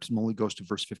fire, baptism of the Holy Ghost of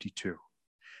verse 52.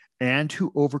 And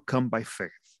who overcome by faith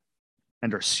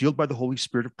and are sealed by the Holy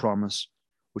Spirit of promise,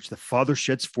 which the Father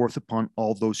sheds forth upon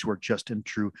all those who are just and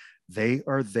true. They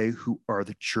are they who are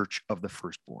the church of the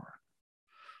firstborn.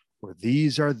 Or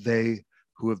these are they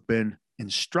who have been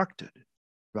instructed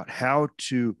about how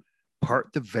to part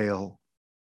the veil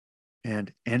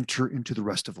and enter into the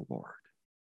rest of the Lord,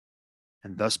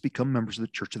 and thus become members of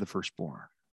the church of the firstborn.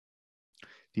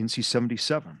 D&C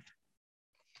 77.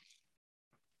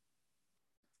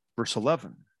 Verse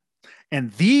 11.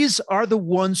 And these are the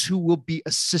ones who will be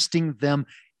assisting them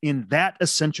in that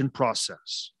ascension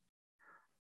process.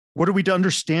 What are we to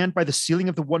understand by the sealing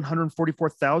of the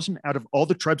 144,000 out of all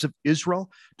the tribes of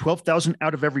Israel, 12,000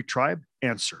 out of every tribe?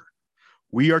 Answer.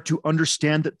 We are to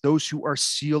understand that those who are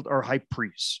sealed are high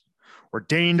priests,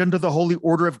 ordained under the holy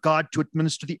order of God to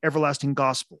administer the everlasting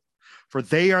gospel. For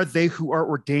they are they who are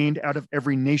ordained out of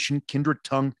every nation, kindred,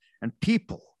 tongue, and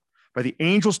people, by the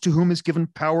angels to whom is given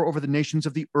power over the nations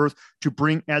of the earth to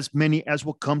bring as many as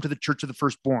will come to the church of the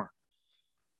firstborn.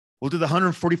 Well, do the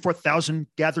 144,000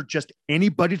 gather just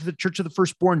anybody to the church of the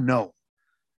firstborn? No.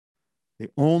 They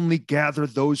only gather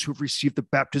those who have received the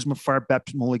baptism of fire,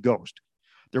 baptism of the Holy Ghost.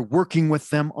 They're working with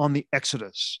them on the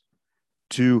Exodus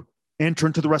to enter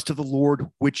into the rest of the Lord,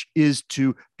 which is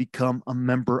to become a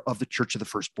member of the church of the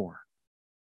firstborn.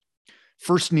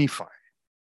 1 Nephi,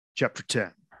 chapter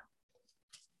 10.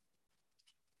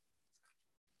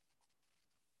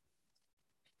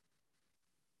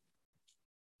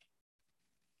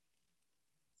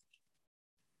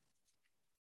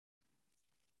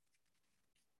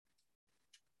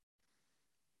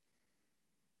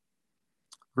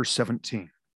 Verse 17.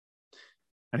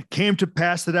 And it came to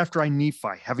pass that after I,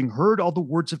 Nephi, having heard all the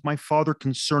words of my father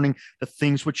concerning the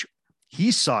things which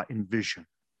he saw in vision,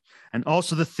 and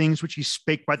also the things which he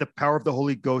spake by the power of the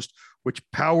Holy Ghost, which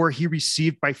power he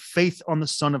received by faith on the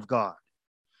Son of God.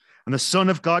 And the Son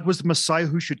of God was the Messiah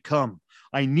who should come.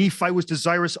 I, Nephi, was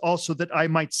desirous also that I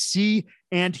might see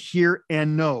and hear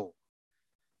and know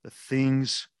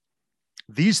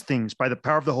these things by the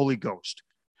power of the Holy Ghost,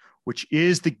 which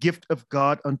is the gift of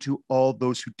God unto all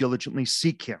those who diligently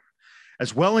seek him,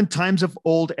 as well in times of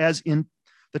old as in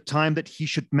the time that he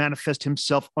should manifest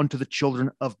himself unto the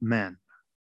children of men.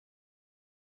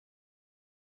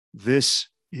 This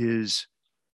is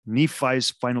Nephi's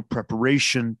final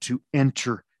preparation to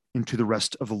enter into the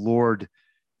rest of the Lord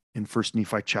in 1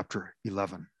 Nephi chapter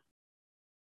 11.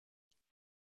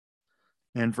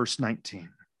 And verse 19.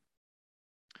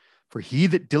 For he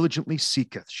that diligently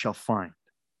seeketh shall find,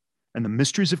 and the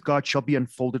mysteries of God shall be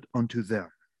unfolded unto them.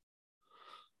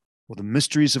 Well, the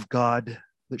mysteries of God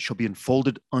that shall be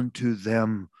unfolded unto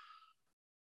them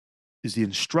is the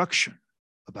instruction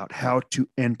about how to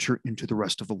enter into the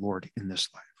rest of the Lord in this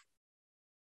life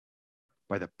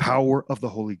by the power of the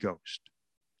Holy Ghost,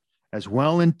 as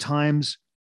well in times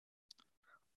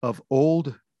of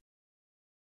old,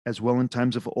 as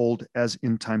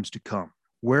in times to come.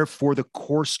 Wherefore the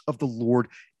course of the Lord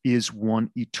is one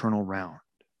eternal round.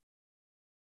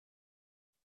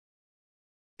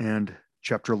 And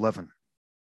chapter 11,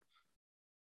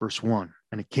 verse 1.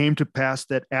 And it came to pass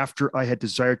that after I had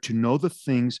desired to know the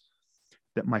things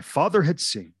that my father had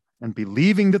seen, and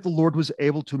believing that the Lord was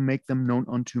able to make them known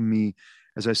unto me,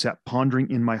 as I sat pondering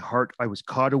in my heart, I was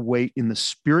caught away in the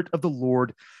spirit of the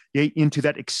Lord, yea, into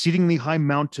that exceedingly high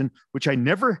mountain, which I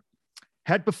never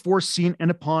had before seen,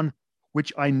 and upon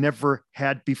which I never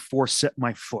had before set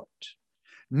my foot.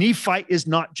 Nephi is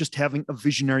not just having a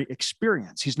visionary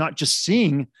experience. He's not just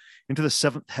seeing into the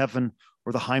seventh heaven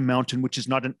or the high mountain, which is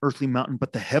not an earthly mountain,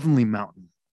 but the heavenly mountain.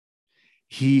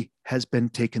 He has been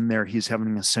taken there. He is having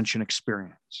an ascension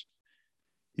experience.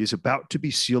 He is about to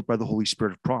be sealed by the Holy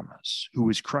Spirit of promise, who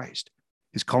is Christ,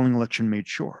 his calling election made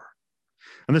sure.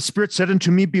 And the Spirit said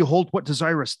unto me, behold, what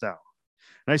desirest thou?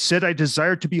 And I said, I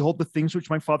desire to behold the things which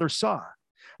my father saw.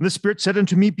 And the Spirit said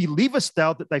unto me, believest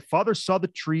thou that thy father saw the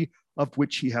tree of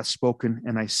which he hath spoken?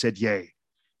 And I said, yea,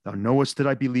 thou knowest that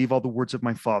I believe all the words of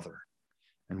my father.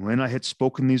 And when I had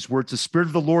spoken these words, the Spirit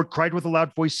of the Lord cried with a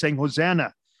loud voice, saying,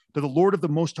 Hosanna to the Lord of the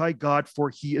Most High God, for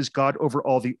he is God over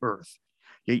all the earth.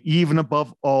 Yea, even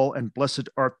above all, and blessed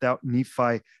art thou,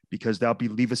 Nephi, because thou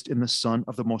believest in the Son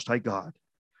of the Most High God.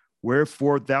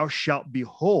 Wherefore thou shalt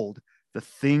behold the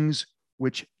things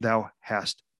which thou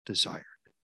hast desired.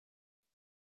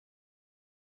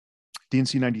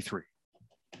 DNC 93.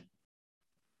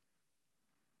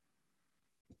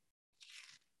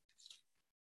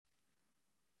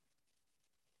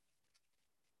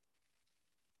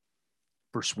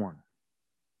 Verse 1.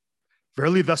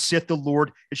 Verily, thus saith the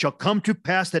Lord, it shall come to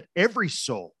pass that every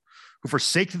soul who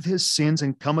forsaketh his sins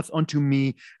and cometh unto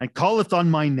me and calleth on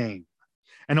my name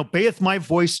and obeyeth my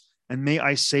voice, and may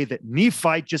I say that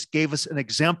Nephi just gave us an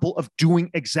example of doing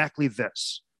exactly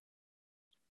this,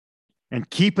 and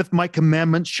keepeth my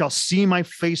commandments, shall see my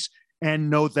face and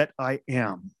know that I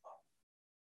am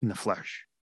in the flesh.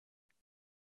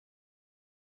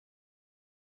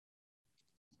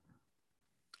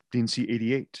 DNC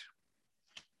 88.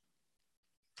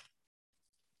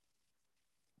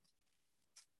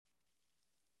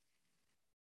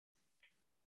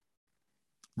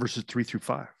 Verses 3 through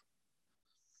 5.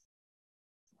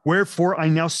 Wherefore I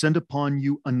now send upon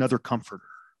you another comforter.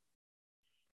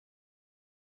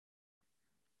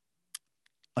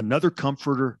 Another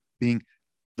comforter being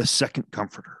the second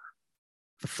comforter.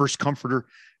 The first comforter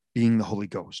being the Holy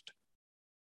Ghost.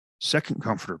 Second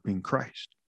comforter being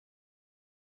Christ.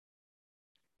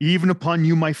 Even upon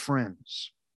you, my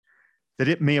friends, that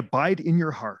it may abide in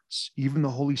your hearts, even the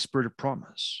Holy Spirit of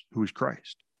promise, who is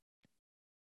Christ.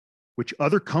 Which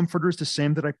other comforter is the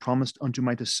same that I promised unto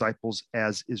my disciples,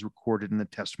 as is recorded in the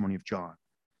testimony of John.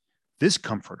 This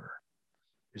comforter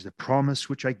is the promise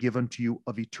which I give unto you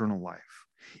of eternal life,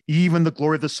 even the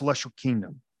glory of the celestial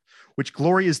kingdom, which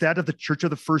glory is that of the church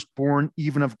of the firstborn,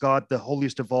 even of God, the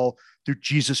holiest of all, through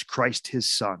Jesus Christ, his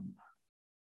Son.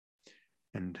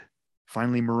 And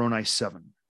finally, Moroni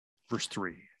 7, verse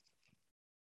 3.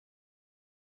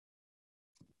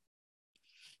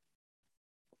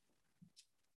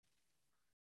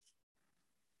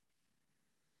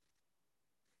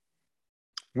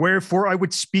 Wherefore I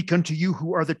would speak unto you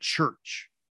who are the church,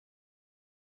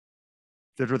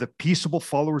 that are the peaceable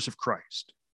followers of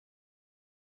Christ,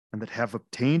 and that have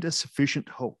obtained a sufficient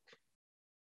hope.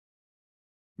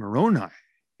 Moroni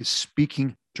is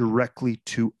speaking directly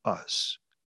to us,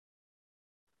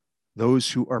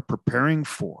 those who are preparing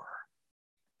for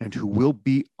and who will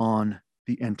be on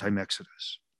the end time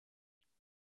Exodus.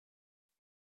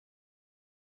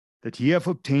 That ye have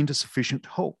obtained a sufficient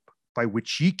hope by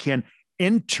which ye can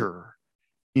enter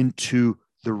into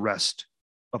the rest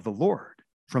of the Lord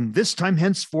from this time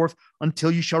henceforth until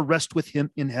you shall rest with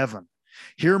him in heaven.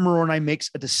 Here Moroni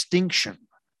makes a distinction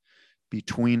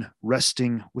between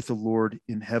resting with the Lord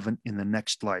in heaven in the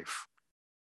next life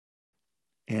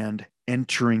and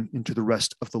entering into the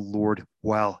rest of the Lord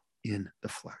while in the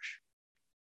flesh.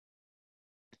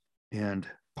 And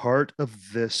part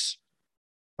of this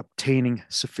obtaining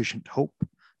sufficient hope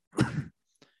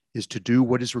is to do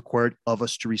what is required of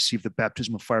us to receive the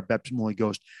baptism of fire, baptism of the Holy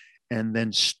Ghost, and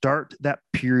then start that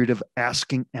period of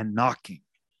asking and knocking.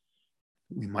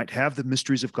 We might have the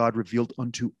mysteries of God revealed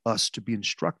unto us to be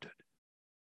instructed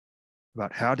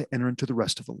about how to enter into the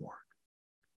rest of the Lord.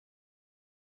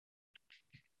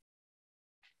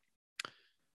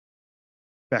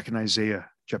 Back in Isaiah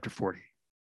chapter 40,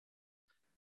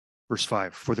 verse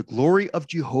 5, for the glory of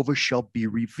Jehovah shall be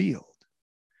revealed,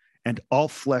 and all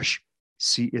flesh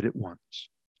see it at once.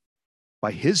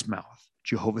 By his mouth,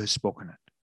 Jehovah has spoken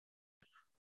it.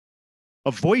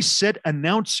 A voice said,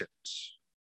 announce it,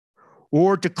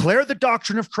 or declare the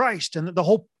doctrine of Christ. And the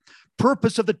whole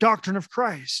purpose of the doctrine of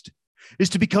Christ is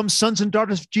to become sons and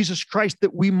daughters of Jesus Christ,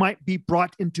 that we might be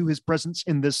brought into his presence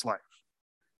in this life.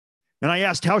 And I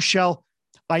asked, how shall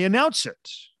I announce it?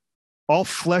 All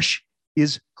flesh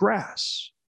is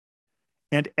grass,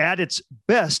 and at its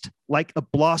best, like a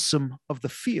blossom of the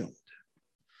field.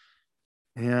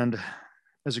 And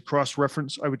as a cross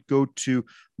reference, I would go to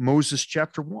Moses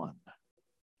chapter 1.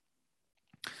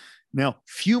 Now,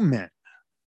 few men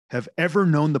have ever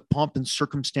known the pomp and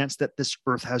circumstance that this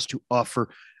earth has to offer,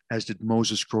 as did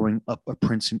Moses growing up a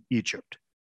prince in Egypt.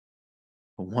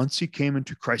 But once he came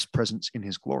into Christ's presence in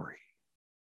his glory.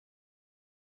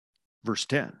 Verse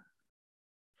 10,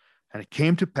 and it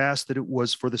came to pass that it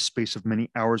was for the space of many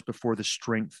hours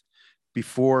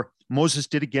before Moses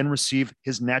did again receive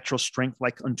his natural strength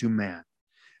like unto man.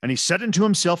 And he said unto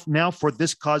himself, now for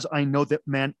this cause I know that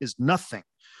man is nothing,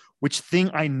 which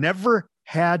thing I never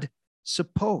had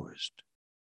supposed.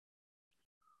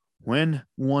 When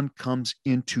one comes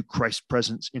into Christ's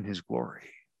presence in his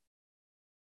glory,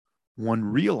 one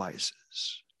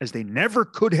realizes, as they never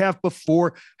could have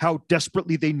before, how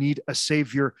desperately they need a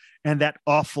Savior and that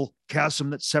awful chasm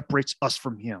that separates us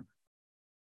from him.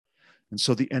 And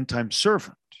so the end time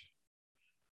servant,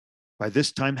 by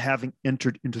this time having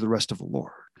entered into the rest of the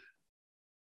Lord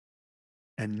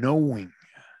and knowing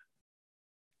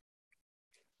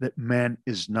that man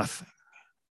is nothing,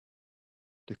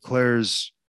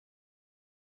 declares,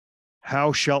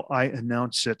 how shall I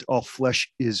announce it? All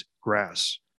flesh is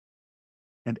grass,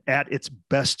 and at its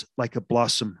best like a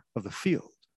blossom of the field.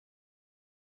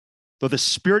 Though the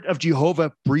Spirit of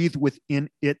Jehovah breathe within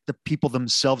it, the people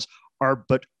themselves are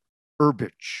but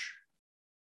herbage,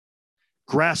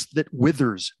 grass that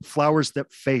withers, flowers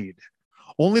that fade.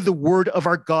 Only the word of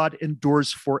our God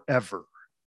endures forever.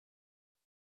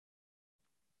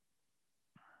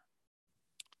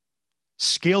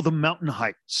 Scale the mountain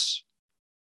heights.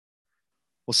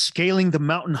 Well, scaling the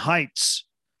mountain heights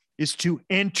is to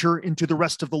enter into the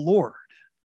rest of the Lord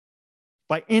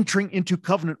by entering into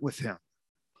covenant with him.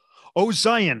 O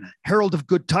Zion, herald of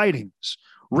good tidings,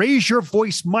 raise your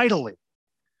voice mightily.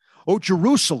 O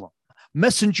Jerusalem,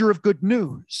 messenger of good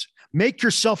news, make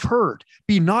yourself heard,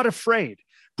 be not afraid.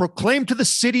 Proclaim to the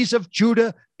cities of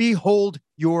Judah, behold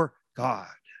your God.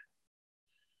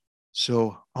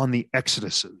 So on the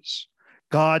Exoduses,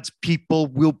 God's people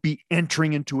will be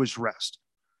entering into his rest,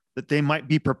 that they might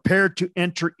be prepared to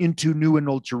enter into New and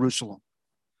Old Jerusalem.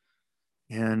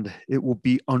 And it will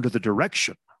be under the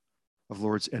direction of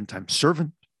Lord's end-time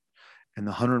servant and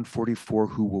the 144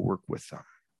 who will work with them.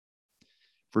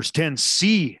 Verse 10,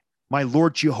 see, my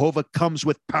Lord Jehovah comes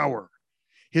with power.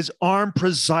 His arm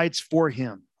presides for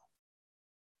him.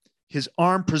 His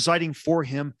arm presiding for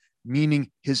him,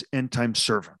 meaning his end-time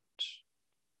servant.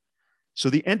 So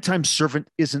the end-time servant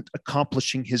isn't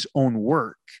accomplishing his own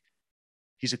work.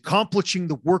 He's accomplishing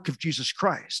the work of Jesus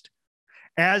Christ,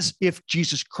 as if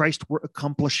Jesus Christ were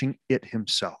accomplishing it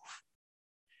himself.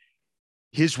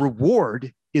 His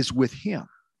reward is with him.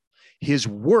 His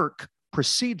work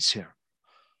precedes him.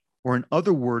 Or in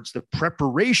other words, the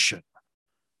preparation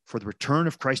for the return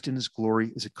of Christ in his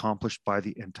glory is accomplished by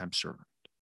the end-time servant.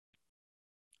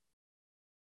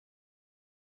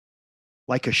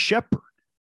 Like a shepherd,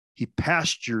 he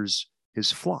pastures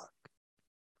his flock.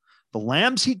 The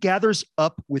lambs he gathers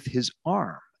up with his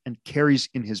arm, and carries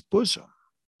in his bosom.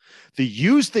 The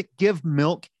ewes that give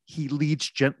milk, he leads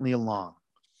gently along.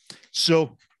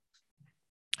 So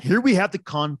here we have the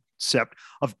concept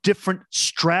of different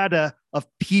strata of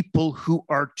people who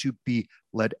are to be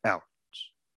led out.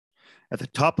 At the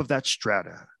top of that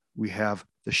strata, we have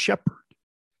the shepherd,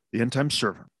 the end-time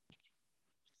servant,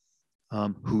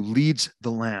 who leads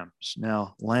the lambs.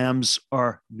 Now, lambs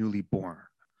are newly born.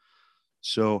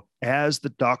 So as the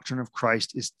doctrine of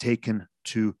Christ is taken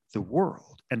to the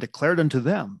world and declared unto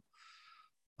them,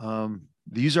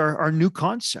 these are our new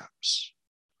concepts.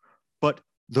 But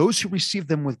those who receive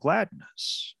them with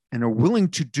gladness and are willing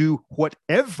to do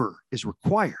whatever is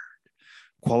required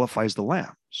qualifies the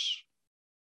lambs.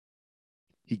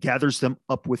 He gathers them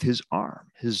up with his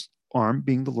arm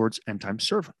being the Lord's end-time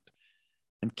servant,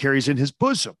 and carries in his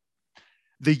bosom.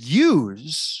 The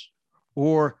ewes,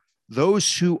 or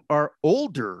those who are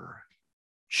older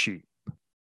sheep,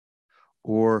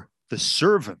 or the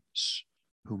servants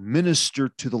who minister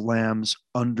to the lambs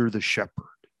under the shepherd,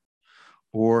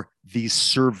 or these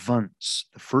servants,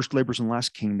 the first laborers in the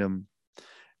last kingdom,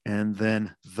 and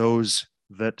then those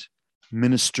that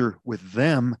minister with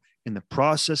them in the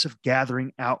process of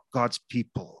gathering out God's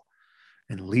people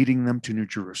and leading them to New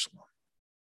Jerusalem.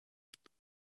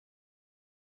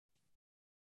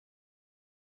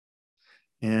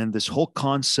 And this whole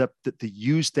concept that the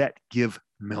ewes that give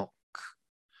milk,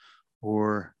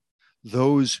 or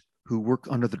those who work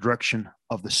under the direction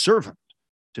of the servant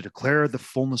to declare the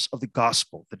fullness of the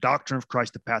gospel, the doctrine of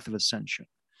Christ, the path of ascension,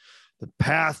 the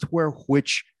path where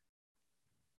which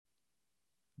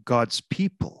God's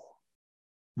people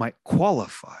might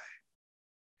qualify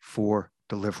for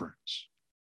deliverance.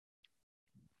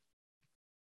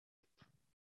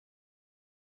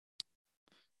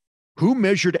 Who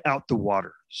measured out the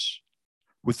waters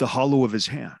with the hollow of his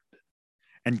hand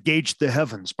and gauged the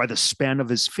heavens by the span of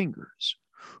his fingers?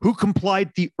 Who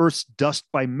complied the earth's dust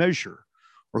by measure,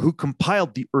 or who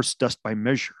compiled the earth's dust by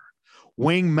measure,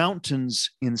 weighing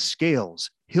mountains in scales,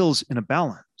 hills in a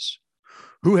balance?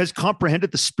 Who has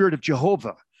comprehended the spirit of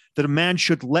Jehovah, that a man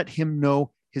should let him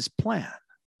know his plan?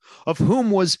 Of whom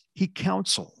was he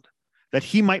counseled, that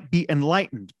he might be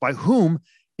enlightened? By whom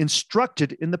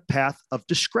instructed in the path of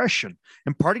discretion,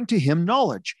 imparting to him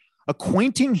knowledge,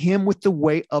 acquainting him with the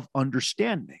way of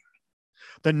understanding?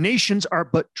 The nations are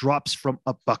but drops from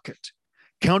a bucket,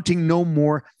 counting no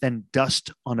more than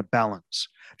dust on a balance.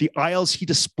 The isles he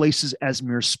displaces as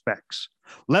mere specks.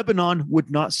 Lebanon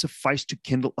would not suffice to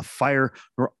kindle a fire,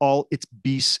 nor all its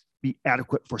beasts be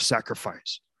adequate for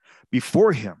sacrifice.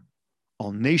 Before him,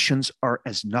 all nations are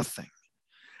as nothing.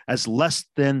 As less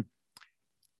than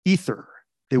ether,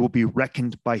 they will be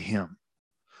reckoned by him.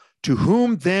 To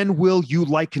whom then will you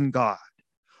liken God?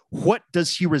 What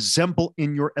does he resemble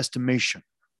in your estimation?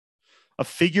 A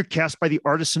figure cast by the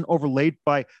artisan, overlaid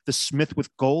by the smith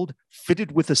with gold,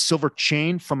 fitted with a silver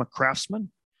chain from a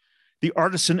craftsman? The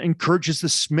artisan encourages the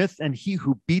smith, and he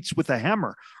who beats with a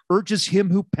hammer urges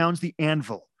him who pounds the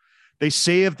anvil. They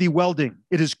say of the welding,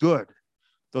 it is good,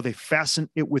 though they fasten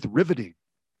it with riveting,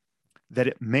 that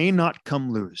it may not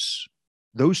come loose.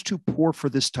 Those too poor for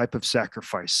this type of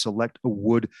sacrifice select a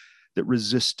wood that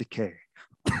resists decay.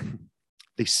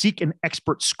 They seek an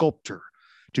expert sculptor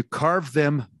to carve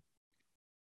them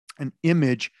an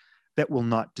image that will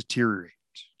not deteriorate.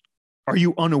 Are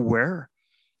you unaware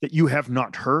that you have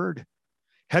not heard?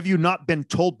 Have you not been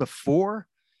told before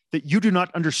that you do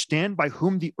not understand by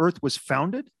whom the earth was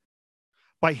founded?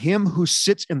 By him who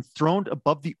sits enthroned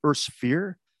above the earth's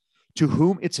sphere, to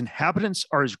whom its inhabitants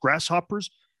are as grasshoppers,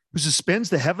 who suspends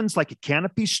the heavens like a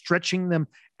canopy, stretching them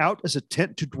out as a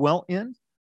tent to dwell in?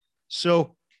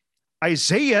 So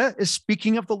Isaiah is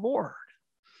speaking of the Lord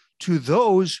to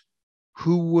those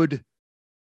who would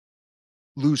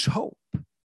lose hope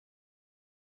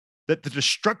that the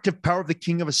destructive power of the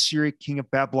king of Assyria, king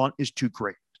of Babylon, is too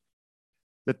great,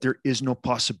 that there is no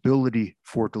possibility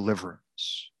for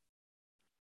deliverance.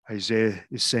 Isaiah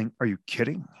is saying, are you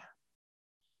kidding?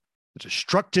 The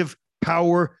destructive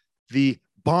power, the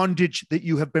bondage that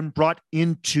you have been brought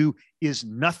into is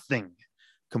nothing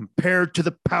compared to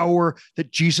the power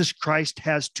that Jesus Christ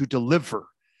has to deliver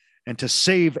and to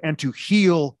save and to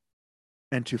heal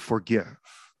and to forgive.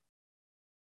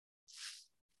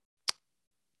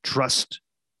 Trust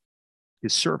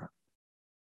his servant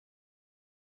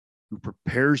who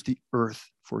prepares the earth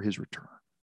for his return,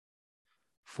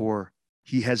 for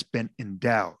he has been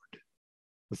endowed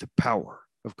with the power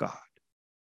of God.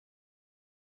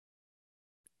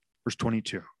 Verse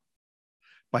 22,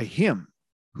 by him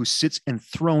who sits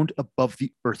enthroned above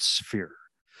the earth's sphere,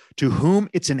 to whom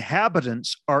its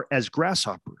inhabitants are as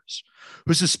grasshoppers,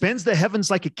 who suspends the heavens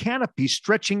like a canopy,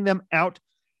 stretching them out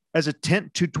as a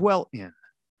tent to dwell in,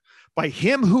 by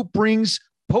him who brings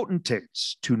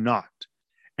potentates to naught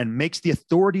and makes the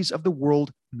authorities of the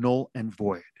world null and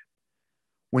void,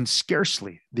 when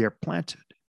scarcely they are planted,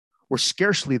 or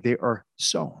scarcely they are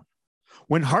sown,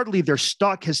 when hardly their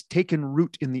stalk has taken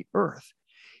root in the earth,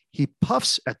 he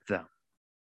puffs at them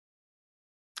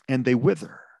and they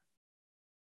wither.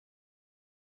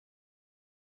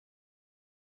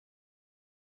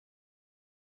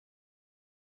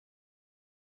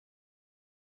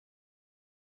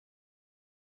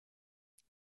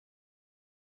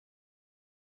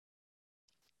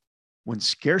 When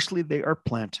scarcely they are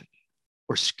planted,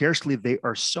 or scarcely they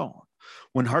are sown,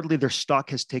 when hardly their stalk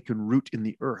has taken root in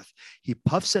the earth, he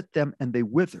puffs at them and they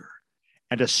wither,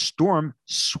 and a storm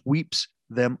sweeps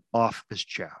them off as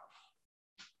chaff.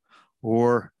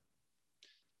 Or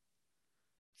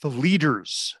the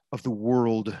leaders of the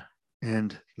world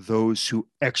and those who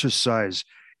exercise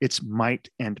its might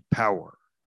and power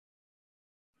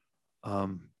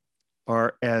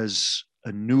are as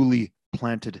a newly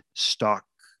planted stalk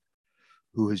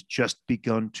who has just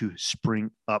begun to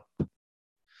spring up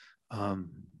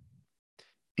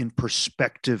in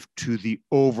perspective to the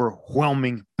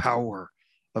overwhelming power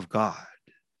of God.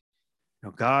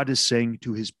 Now, God is saying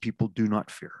to his people, do not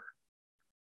fear.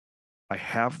 I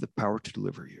have the power to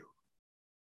deliver you.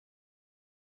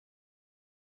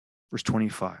 Verse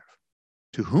 25,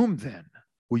 to whom then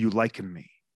will you liken me?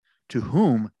 To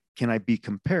whom can I be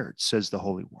compared, says the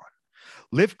Holy One?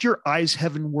 Lift your eyes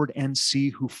heavenward and see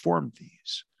who formed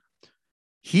these.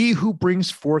 He who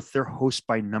brings forth their host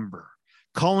by number,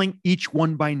 calling each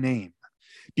one by name,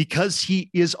 because he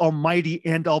is almighty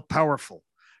and all-powerful.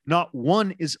 Not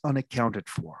one is unaccounted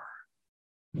for.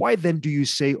 Why then do you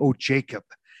say, O Jacob,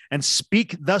 and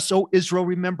speak thus, O Israel?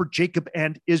 Remember Jacob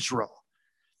and Israel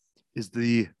is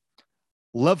the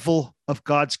level of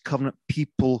God's covenant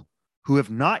people who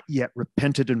have not yet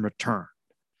repented and returned,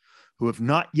 who have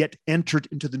not yet entered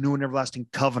into the new and everlasting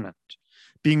covenant,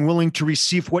 being willing to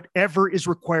receive whatever is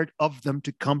required of them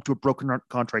to come to a broken heart,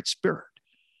 contrite spirit.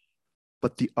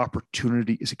 But the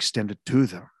opportunity is extended to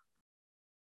them.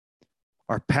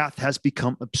 Our path has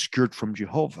become obscured from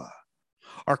Jehovah.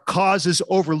 Our cause is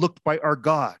overlooked by our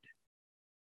God.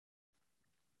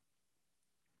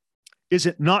 Is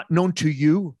it not known to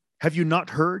you? Have you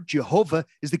not heard? Jehovah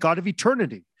is the God of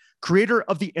eternity, creator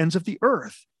of the ends of the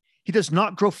earth. He does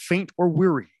not grow faint or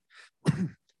weary.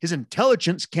 His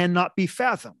intelligence cannot be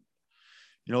fathomed.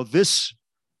 You know, this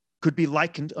could be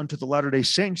likened unto the Latter-day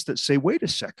Saints that say, wait a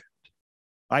second,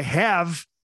 I have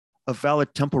a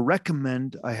valid temple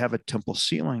recommend, I have a temple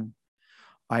ceiling,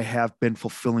 I have been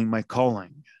fulfilling my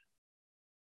calling.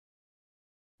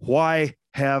 Why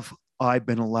have I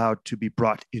been allowed to be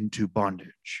brought into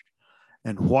bondage?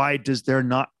 And why does there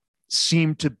not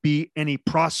seem to be any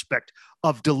prospect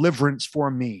of deliverance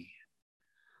for me?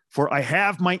 For I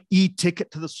have my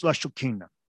e-ticket to the celestial kingdom.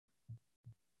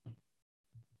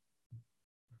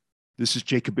 This is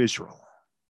Jacob, Israel.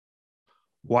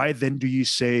 Why then do you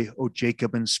say, O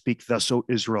Jacob, and speak thus, O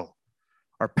Israel?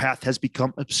 Our path has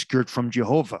become obscured from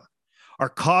Jehovah. Our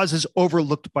cause is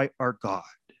overlooked by our God.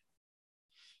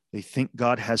 They think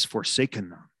God has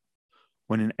forsaken them,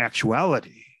 when in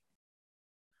actuality,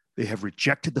 they have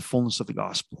rejected the fullness of the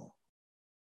gospel,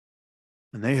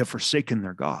 and they have forsaken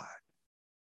their God,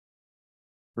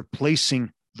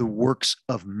 replacing the works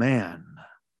of man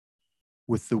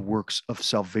with the works of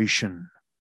salvation,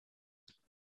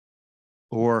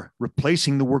 or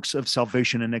replacing the works of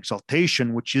salvation and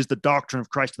exaltation, which is the doctrine of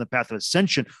Christ and the path of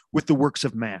ascension, with the works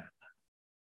of man.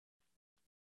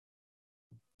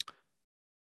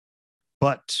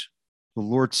 But the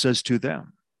Lord says to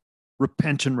them,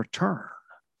 repent and return,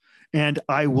 and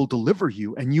I will deliver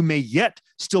you, and you may yet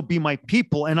still be my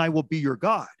people, and I will be your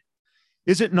God.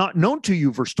 Is it not known to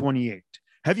you, verse 28?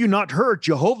 Have you not heard?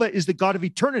 Jehovah is the God of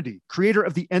eternity, creator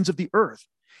of the ends of the earth.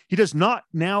 He does not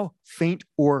now faint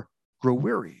or grow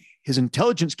weary. His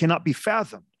intelligence cannot be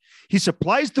fathomed. He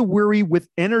supplies the weary with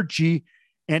energy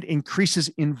and increases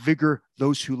in vigor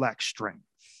those who lack strength.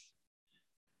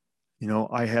 You know,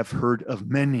 I have heard of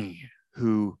many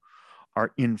who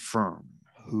are infirm,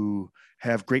 who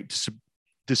have great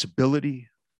disability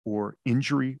or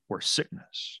injury or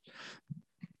sickness,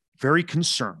 very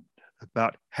concerned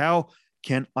about how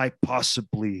can I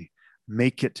possibly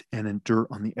make it and endure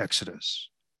on the Exodus.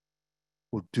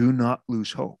 Well, do not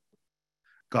lose hope.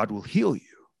 God will heal you.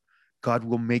 God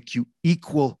will make you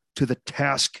equal to the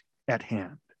task at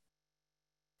hand.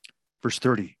 Verse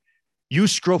 30, you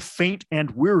grow faint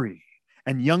and weary,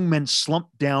 and young men slump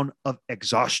down of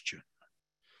exhaustion.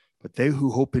 But they who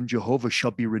hope in Jehovah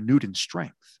shall be renewed in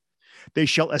strength. They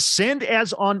shall ascend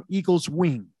as on eagle's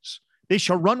wings. They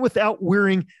shall run without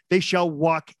wearying. They shall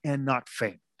walk and not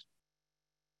faint.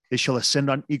 They shall ascend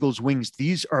on eagle's wings.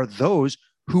 These are those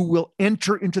who will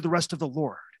enter into the rest of the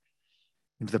Lord,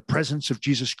 into the presence of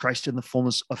Jesus Christ in the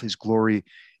fullness of his glory,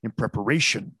 in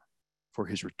preparation for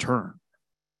his return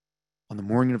on the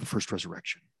morning of the first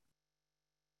resurrection.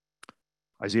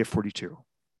 Isaiah 42.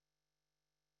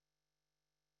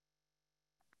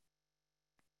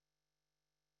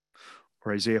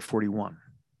 Or Isaiah 41.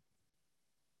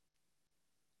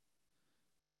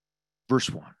 Verse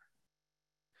 1.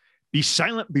 Be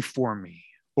silent before me,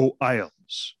 O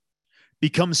isles.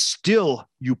 Become still,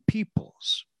 you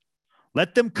peoples.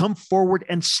 Let them come forward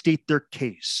and state their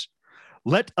case.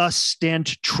 Let us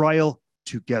stand trial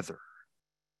together.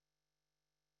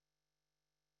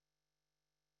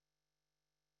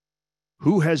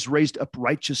 Who has raised up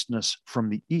righteousness from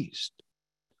the east,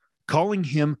 calling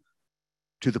him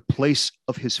to the place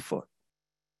of his foot?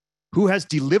 Who has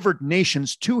delivered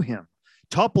nations to him,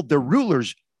 toppled their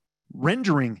rulers,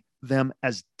 rendering them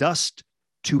as dust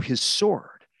to his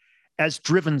sword, as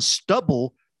driven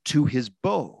stubble to his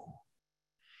bow?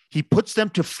 He puts them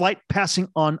to flight, passing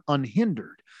on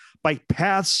unhindered, by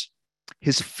paths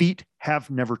his feet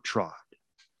have never trod.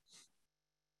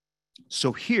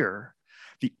 So here,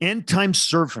 the end-time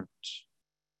servant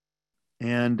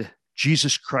and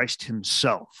Jesus Christ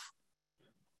himself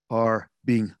are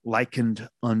being likened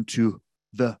unto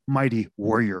the mighty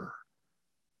warrior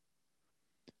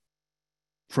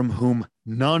from whom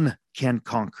none can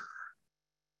conquer.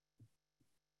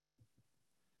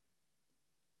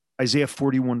 Isaiah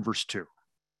 41, verse 2.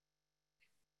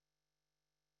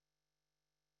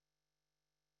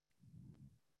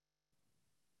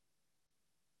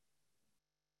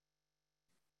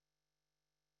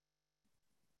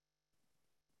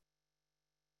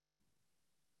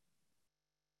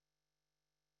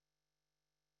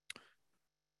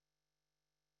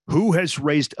 Who has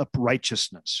raised up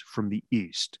righteousness from the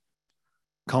east,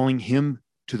 calling him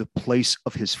to the place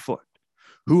of his foot?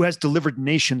 Who has delivered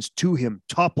nations to him,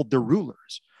 toppled their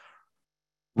rulers,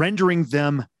 rendering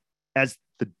them as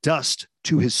the dust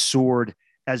to his sword,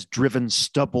 as driven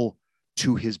stubble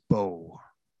to his bow?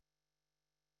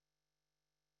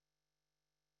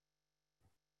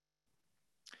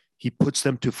 He puts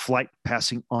them to flight,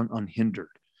 passing on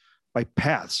unhindered, by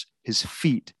paths his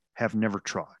feet have never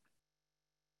trod.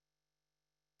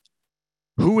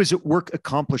 Who is at work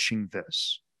accomplishing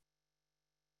this?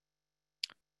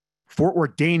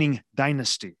 Foreordaining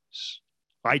dynasties.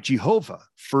 I, Jehovah,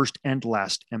 first and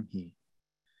last am he.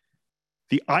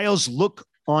 The isles look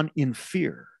on in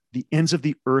fear. The ends of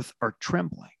the earth are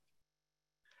trembling.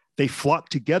 They flock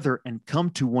together and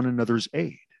come to one another's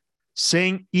aid,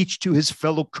 saying each to his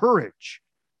fellow, courage.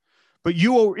 But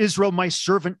you, O Israel, my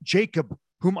servant, Jacob,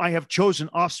 whom I have chosen,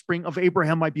 offspring of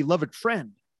Abraham, my beloved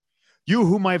friend, you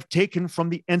whom I have taken from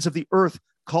the ends of the earth,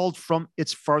 called from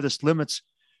its farthest limits,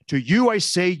 to you I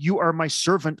say, you are my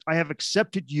servant. I have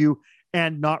accepted you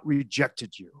and not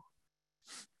rejected you.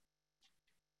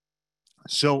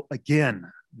 So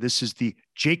again, this is the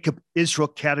Jacob-Israel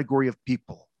category of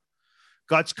people.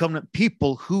 God's covenant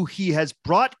people who he has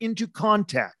brought into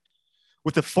contact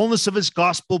with the fullness of his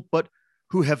gospel, but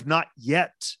who have not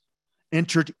yet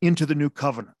entered into the new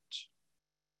covenant.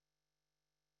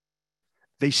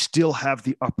 They still have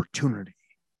the opportunity.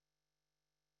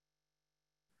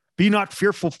 Be not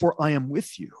fearful, for I am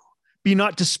with you. Be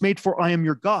not dismayed, for I am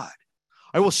your God.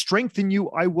 I will strengthen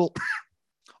you. I will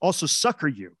also succor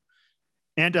you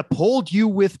and uphold you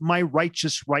with my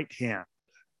righteous right hand.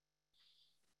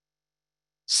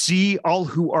 See, all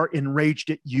who are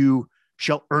enraged at you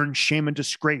shall earn shame and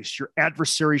disgrace. Your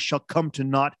adversaries shall come to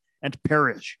naught and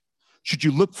perish. Should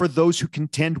you look for those who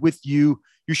contend with you,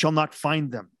 you shall not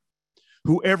find them.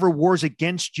 Whoever wars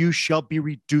against you shall be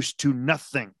reduced to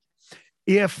nothing.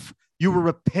 If you will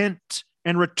repent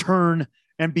and return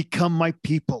and become my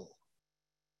people.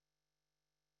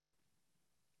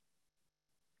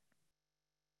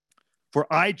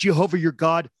 For I, Jehovah your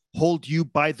God, hold you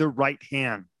by the right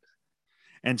hand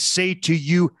and say to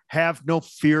you, have no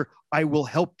fear, I will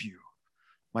help you.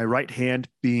 My right hand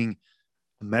being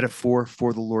a metaphor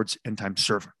for the Lord's end-time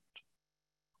servant.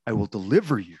 I will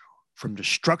deliver you from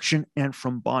destruction and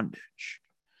from bondage.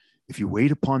 If you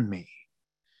wait upon me,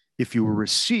 if you will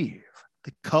receive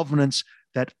the covenants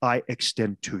that I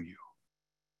extend to you.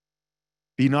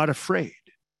 Be not afraid,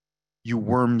 you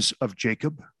worms of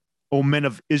Jacob. O men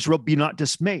of Israel, be not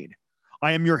dismayed.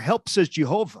 I am your help, says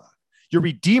Jehovah. Your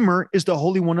Redeemer is the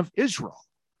Holy One of Israel.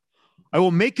 I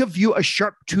will make of you a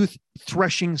sharp-toothed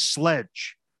threshing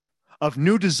sledge of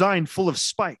new design full of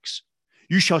spikes.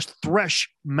 You shall thresh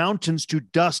mountains to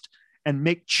dust and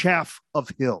make chaff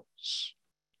of hills.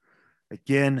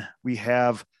 Again, we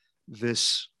have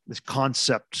this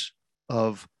concept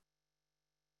of,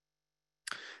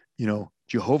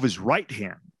 Jehovah's right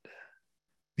hand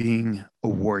being a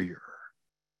warrior,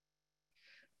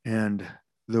 and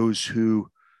those who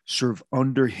serve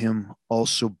under him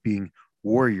also being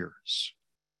warriors.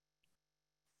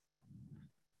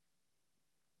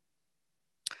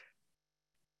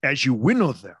 As you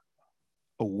winnow them,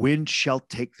 a wind shall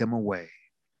take them away,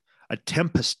 a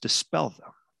tempest dispel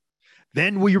them.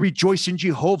 Then will you rejoice in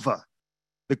Jehovah,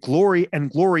 the glory in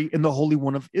the Holy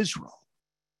One of Israel.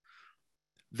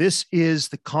 This is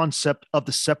the concept of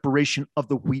the separation of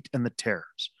the wheat and the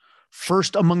tares,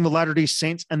 first among the Latter-day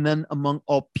Saints and then among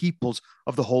all peoples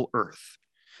of the whole earth.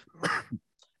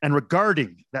 And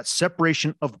regarding that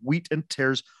separation of wheat and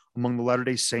tares among the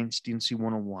Latter-day Saints, D&C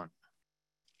 101.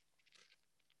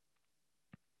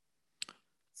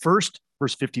 First,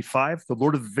 verse 55, the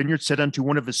Lord of the vineyard said unto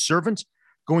one of his servants,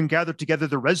 go and gather together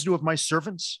the residue of my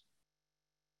servants.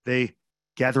 They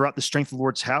gather out the strength of the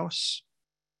Lord's house.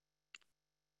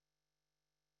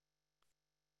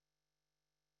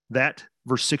 That,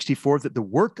 verse 64, that the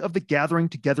work of the gathering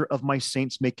together of my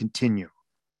saints may continue.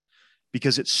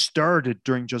 Because it started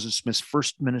during Joseph Smith's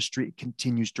first ministry, it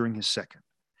continues during his second.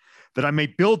 That I may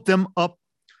build them up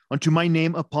unto my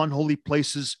name upon holy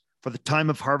places, for the time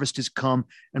of harvest is come,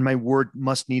 and my word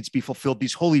must needs be fulfilled.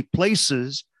 These holy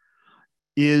places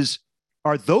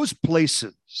are those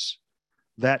places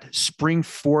that spring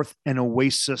forth an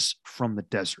oasis from the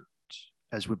desert,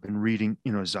 as we've been reading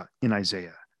in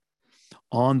Isaiah,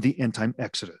 on the end time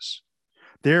Exodus.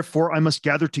 Therefore, I must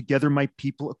gather together my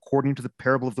people according to the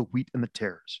parable of the wheat and the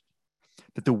tares,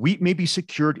 that the wheat may be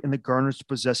secured in the garners to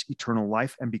possess eternal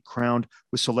life and be crowned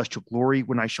with celestial glory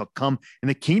when I shall come in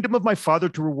the kingdom of my Father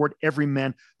to reward every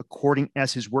man according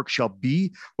as his work shall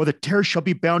be, while the tares shall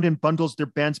be bound in bundles, their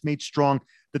bands made strong,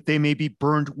 that they may be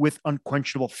burned with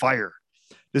unquenchable fire.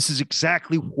 This is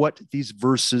exactly what these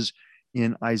verses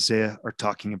in Isaiah are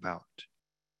talking about.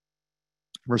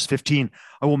 Verse 15,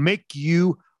 I will make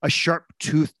you a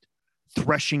sharp-toothed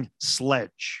threshing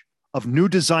sledge of new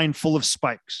design full of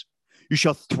spikes. You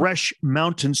shall thresh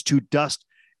mountains to dust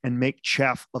and make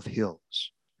chaff of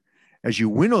hills. As you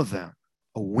winnow them,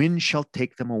 a wind shall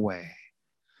take them away.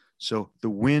 So the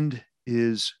wind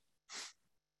is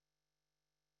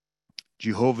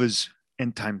Jehovah's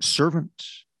end-time servant,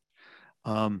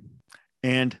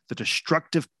 and the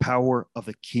destructive power of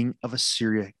the king of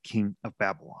Assyria, king of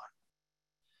Babylon.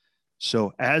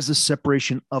 So as the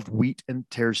separation of wheat and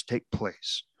tares take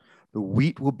place, the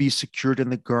wheat will be secured in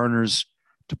the garners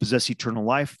to possess eternal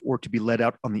life or to be led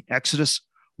out on the Exodus,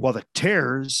 while the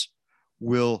tares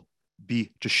will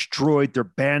be destroyed, their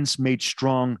bands made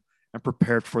strong and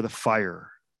prepared for the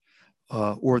fire,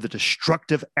 or the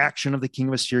destructive action of the king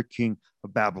of Assyria, king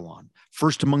of Babylon,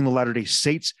 first among the Latter-day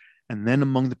Saints and then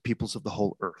among the peoples of the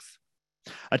whole earth.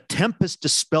 A tempest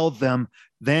dispel them,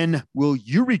 then will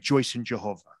you rejoice in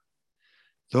Jehovah,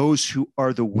 those who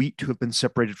are the wheat who have been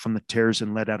separated from the tares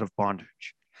and led out of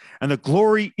bondage, and the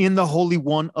glory in the Holy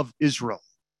One of Israel.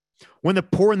 When the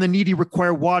poor and the needy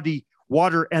require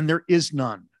water and there is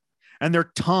none, and their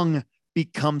tongue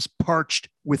becomes parched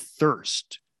with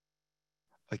thirst.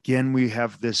 Again, we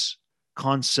have this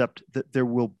concept that there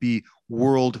will be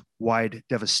worldwide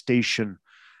devastation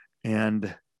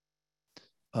and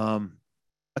a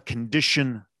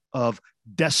condition of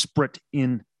desperate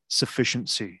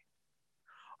insufficiency.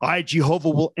 I, Jehovah,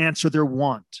 will answer their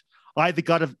want. I, the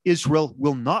God of Israel,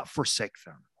 will not forsake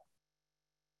them.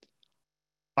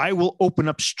 I will open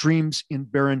up streams in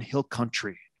barren hill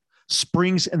country,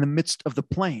 springs in the midst of the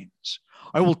plains.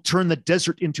 I will turn the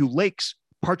desert into lakes,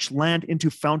 parched land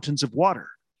into fountains of water.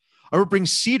 I will bring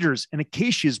cedars and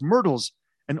acacias, myrtles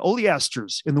and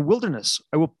oleasters in the wilderness.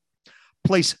 I will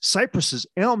place cypresses,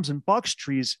 elms, and box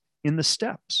trees in the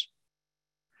steppes,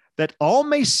 that all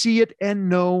may see it and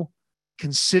know,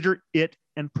 consider it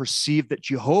and perceive that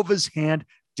Jehovah's hand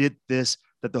did this,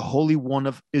 that the Holy One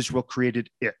of Israel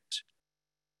created it.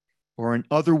 Or in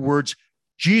other words,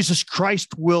 Jesus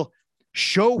Christ will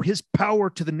show his power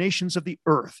to the nations of the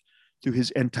earth through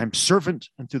his end-time servant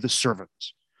and through the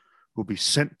servants who will be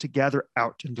sent to gather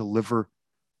out and deliver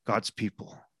God's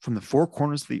people from the four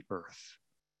corners of the earth.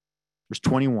 Verse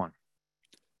 21,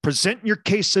 present your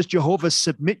case, says Jehovah,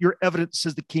 submit your evidence,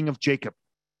 says the King of Jacob.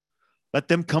 Let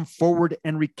them come forward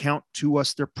and recount to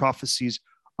us their prophecies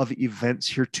of events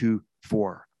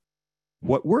heretofore.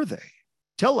 What were they?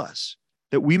 Tell us,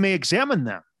 that we may examine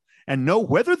them and know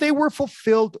whether they were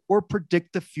fulfilled or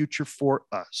predict the future for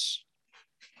us.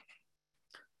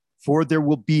 For there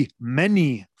will be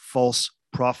many false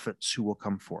prophets who will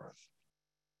come forth,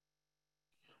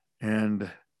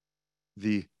 and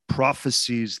the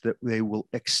prophecies that they will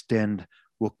extend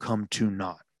will come to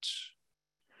naught.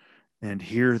 And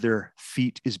here their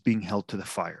feet is being held to the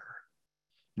fire.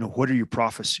 What are your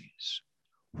prophecies?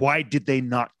 Why did they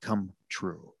not come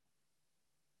true?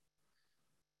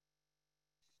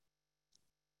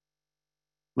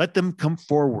 Let them come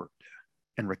forward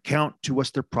and recount to us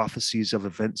their prophecies of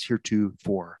events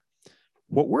heretofore.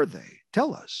 What were they?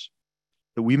 Tell us,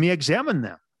 that we may examine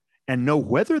them and know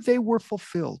whether they were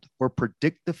fulfilled or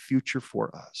predict the future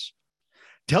for us.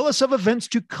 Tell us of events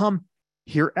to come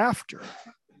hereafter,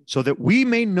 so that we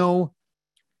may know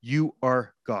you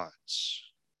are gods.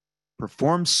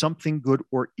 Perform something good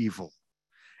or evil,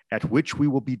 at which we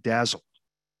will be dazzled,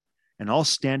 and all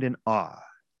stand in awe.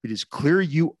 It is clear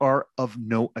you are of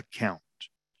no account,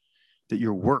 that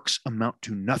your works amount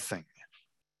to nothing.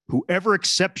 Whoever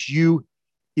accepts you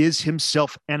is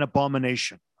himself an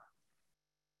abomination.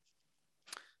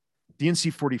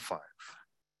 DNC 45.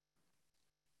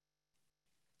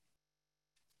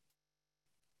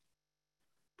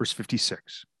 Verse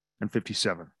 56 and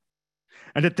 57.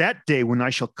 And at that day, when I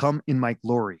shall come in my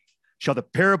glory, shall the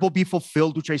parable be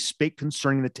fulfilled which I spake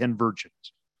concerning the 10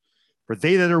 virgins. For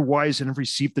they that are wise and have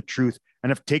received the truth and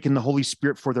have taken the Holy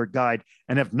Spirit for their guide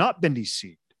and have not been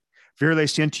deceived. Verily I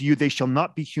say unto you, they shall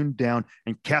not be hewn down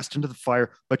and cast into the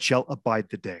fire, but shall abide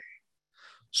the day.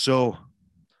 So,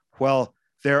 while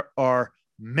there are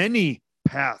many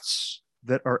paths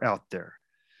that are out there,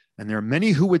 and there are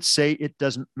many who would say it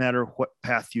doesn't matter what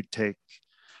path you take,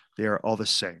 they are all the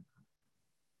same.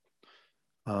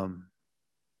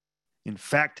 In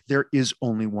fact, there is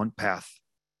only one path,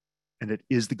 and it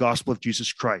is the gospel of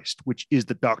Jesus Christ, which is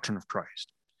the doctrine of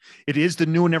Christ. It is the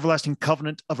new and everlasting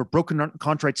covenant of a broken and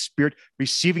contrite spirit,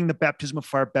 receiving the baptism of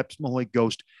fire, baptism of the Holy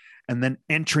Ghost, and then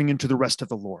entering into the rest of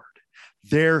the Lord.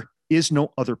 There is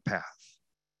no other path.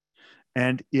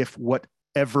 And if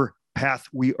whatever path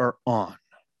we are on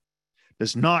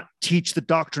does not teach the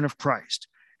doctrine of Christ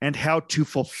and how to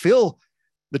fulfill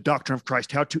the doctrine of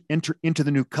Christ, how to enter into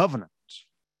the new covenant,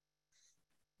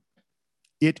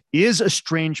 it is a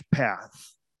strange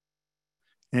path.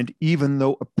 And even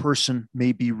though a person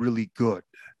may be really good,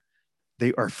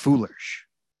 they are foolish,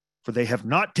 for they have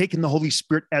not taken the Holy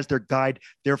Spirit as their guide.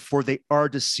 Therefore, they are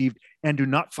deceived and do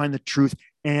not find the truth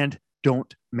and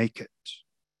don't make it.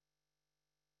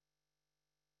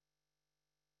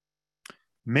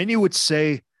 Many would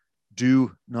say,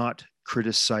 do not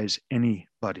criticize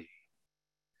anybody.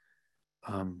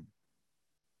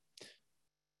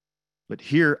 But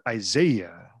here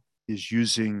Isaiah is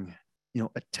using,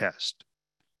 a test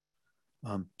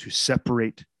to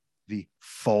separate the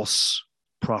false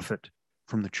prophet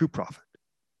from the true prophet.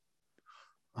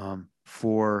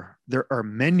 For there are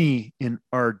many in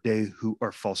our day who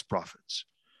are false prophets,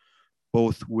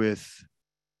 both with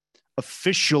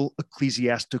official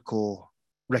ecclesiastical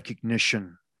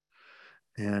recognition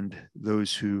and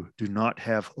those who do not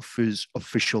have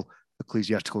official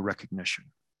ecclesiastical recognition.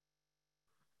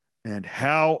 And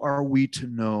how are we to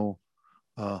know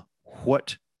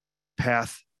what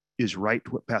path is right,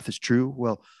 what path is true?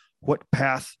 Well, what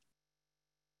path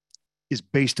is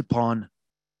based upon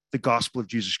the gospel of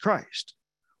Jesus Christ?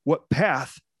 What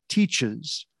path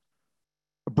teaches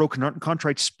a broken heart and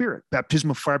contrite spirit, baptism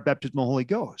of fire, baptism of the Holy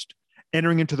Ghost,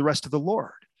 entering into the rest of the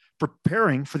Lord,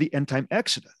 preparing for the end time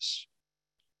Exodus?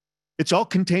 It's all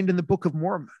contained in the Book of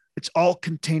Mormon. It's all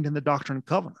contained in the Doctrine and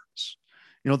Covenants.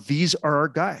 These are our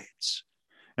guides.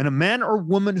 And a man or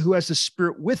woman who has the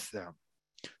Spirit with them,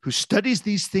 who studies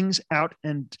these things out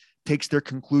and takes their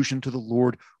conclusion to the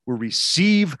Lord, will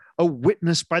receive a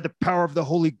witness by the power of the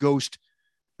Holy Ghost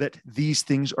that these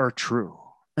things are true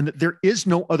and that there is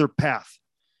no other path.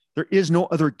 There is no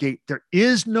other gate. There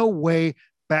is no way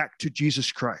back to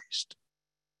Jesus Christ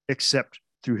except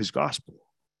through his gospel.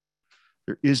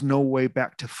 There is no way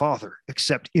back to Father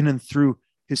except in and through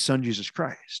his Son, Jesus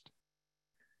Christ.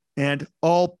 And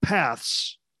all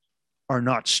paths are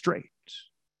not straight.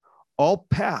 All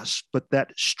paths, but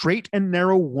that straight and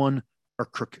narrow one, are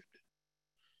crooked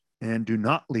and do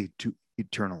not lead to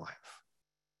eternal life.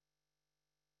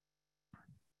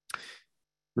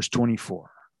 Verse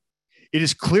 24. It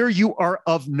is clear you are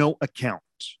of no account,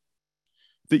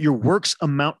 that your works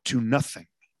amount to nothing.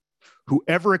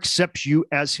 Whoever accepts you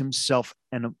is himself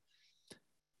an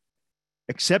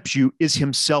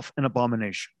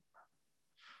abomination.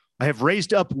 I have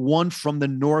raised up one from the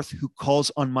north who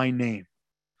calls on my name,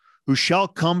 who shall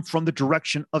come from the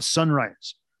direction of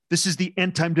sunrise, This is the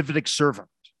end-time Davidic servant.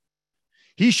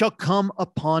 He shall come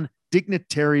upon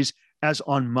dignitaries as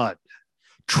on mud,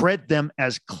 tread them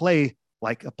as clay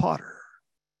like a potter,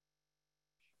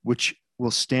 which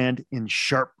will stand in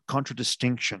sharp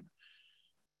contradistinction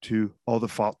to all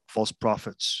the false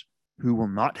prophets who will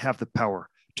not have the power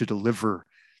to deliver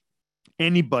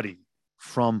anybody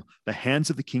from the hands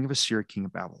of the king of Assyria, king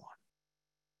of Babylon.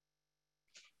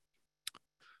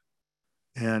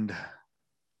 And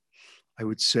I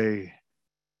would say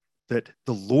that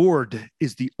the Lord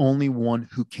is the only one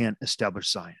who can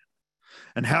establish Zion.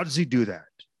 And how does he do that?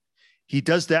 He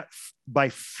does that by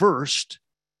first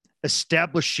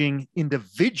establishing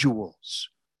individuals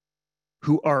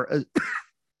who are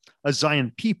a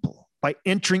Zion people by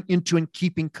entering into and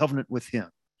keeping covenant with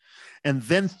him. And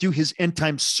then through his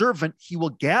end-time servant, he will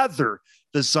gather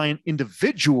the Zion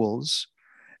individuals.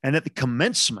 And at the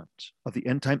commencement of the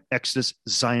end-time Exodus,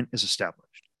 Zion is established.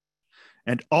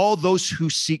 And all those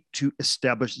who seek to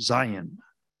establish Zion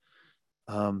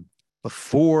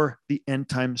before the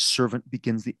end-time servant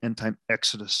begins the end-time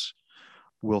Exodus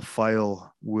will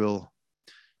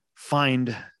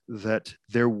find that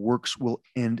their works will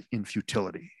end in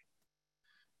futility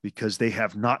because they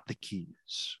have not the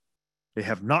keys. They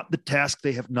have not the task.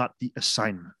 They have not the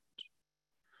assignment.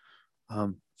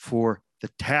 For the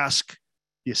task,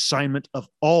 the assignment of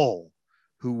all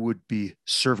who would be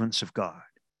servants of God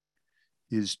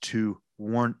is to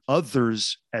warn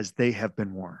others as they have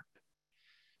been warned,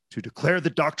 to declare the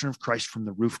doctrine of Christ from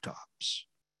the rooftops.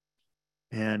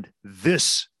 And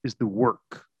this is the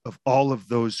work of all of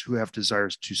those who have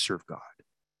desires to serve God.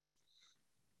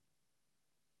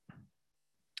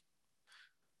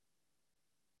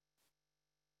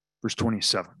 Verse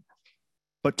 27,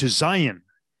 but to Zion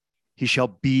he shall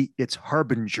be its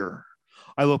harbinger.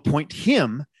 I will appoint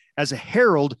him as a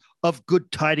herald of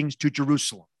good tidings to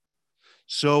Jerusalem.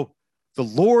 So the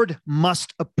Lord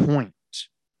must appoint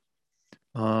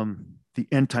the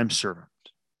end-time servant.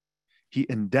 He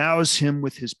endows him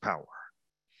with his power,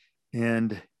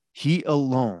 and he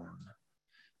alone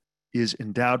is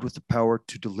endowed with the power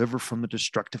to deliver from the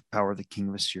destructive power of the king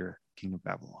of Assyria, king of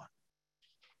Babylon.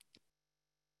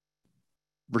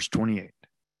 Verse 28,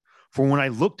 for when I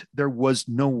looked, there was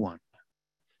no one,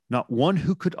 not one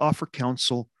who could offer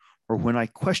counsel, or when I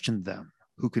questioned them,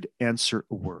 who could answer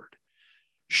a word.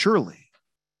 Surely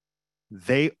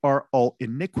they are all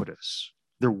iniquitous,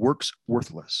 their works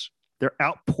worthless, their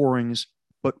outpourings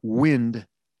but wind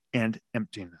and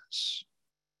emptiness.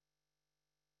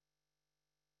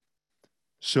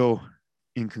 So,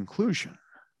 in conclusion,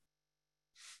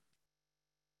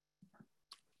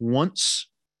 once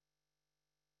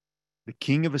the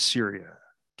king of Assyria,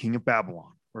 king of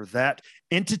Babylon, or that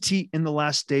entity in the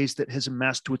last days that has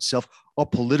amassed to itself a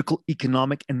political,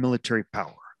 economic, and military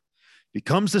power,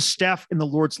 becomes the staff in the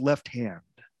Lord's left hand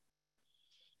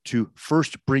to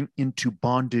first bring into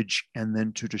bondage and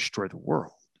then to destroy the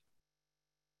world.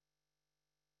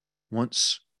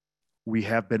 Once we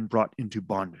have been brought into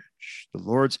bondage, the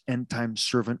Lord's end-time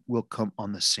servant will come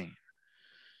on the scene.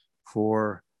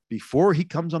 For before he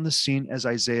comes on the scene, as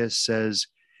Isaiah says,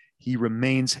 he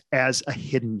remains as a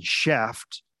hidden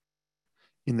shaft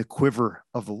in the quiver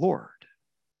of the Lord.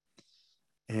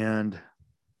 And,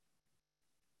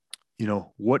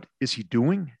 what is he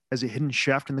doing as a hidden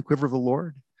shaft in the quiver of the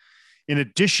Lord? In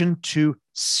addition to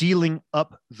sealing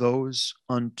up those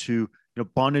unto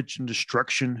bondage and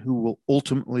destruction who will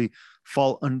ultimately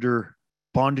fall under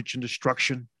bondage and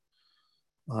destruction,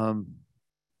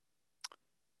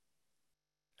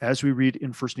 as we read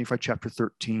in 1 Nephi chapter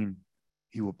 13,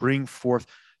 he will bring forth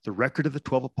the record of the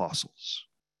 12 apostles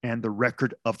and the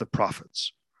record of the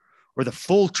prophets, or the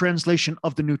full translation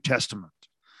of the New Testament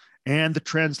and the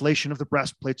translation of the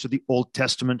brass plates of the Old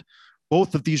Testament.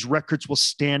 Both of these records will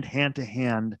stand hand to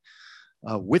hand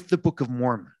with the Book of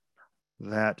Mormon,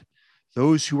 that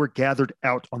those who were gathered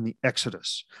out on the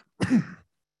Exodus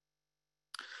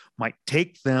might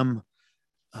take them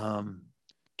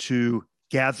to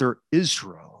gather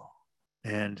Israel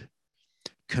and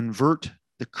convert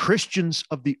the Christians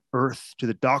of the earth to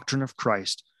the doctrine of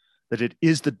Christ, that it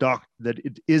is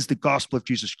the gospel of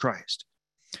Jesus Christ,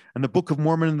 and the Book of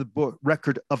Mormon and the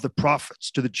record of the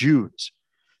prophets to the Jews,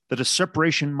 that a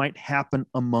separation might happen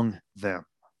among them,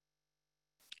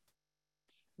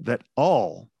 that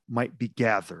all might be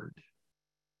gathered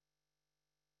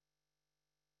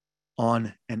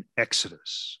on an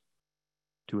exodus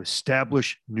to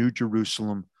establish New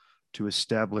Jerusalem, to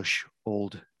establish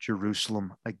Old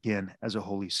Jerusalem again as a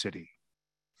holy city.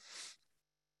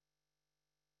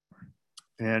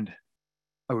 And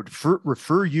I would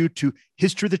refer you to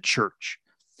History of the Church,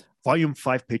 Volume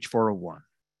 5, page 401.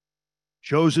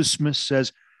 Joseph Smith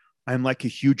says, I am like a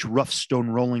huge rough stone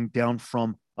rolling down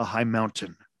from a high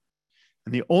mountain.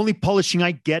 And the only polishing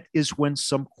I get is when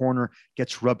some corner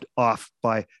gets rubbed off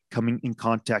by coming in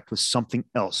contact with something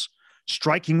else,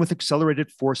 striking with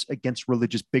accelerated force against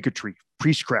religious bigotry,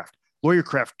 priestcraft,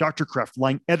 lawyercraft, doctorcraft,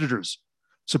 lying editors,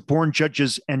 suborned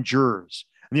judges and jurors,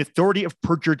 and the authority of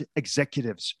perjured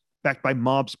executives, backed by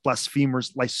mobs,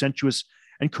 blasphemers, licentious,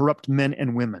 and corrupt men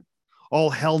and women. All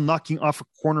hell knocking off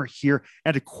a corner here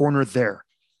and a corner there.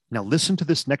 Now listen to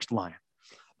this next line.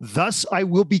 Thus I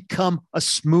will become a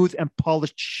smooth and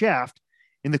polished shaft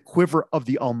in the quiver of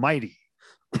the Almighty,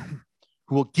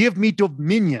 who will give me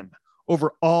dominion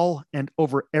over all and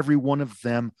over every one of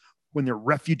them when their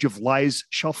refuge of lies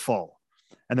shall fall,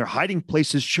 and their hiding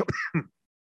places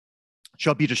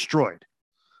shall be destroyed,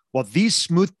 while these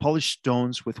smooth polished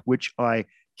stones with which I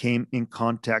came in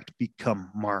contact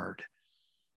become marred.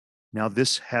 Now,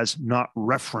 this has not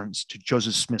reference to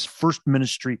Joseph Smith's first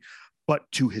ministry, but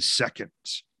to his second.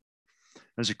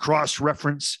 There's a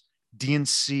cross-reference,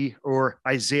 D&C, or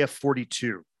Isaiah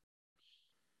 42.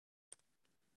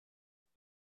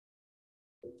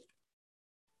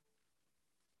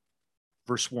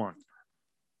 Verse 1.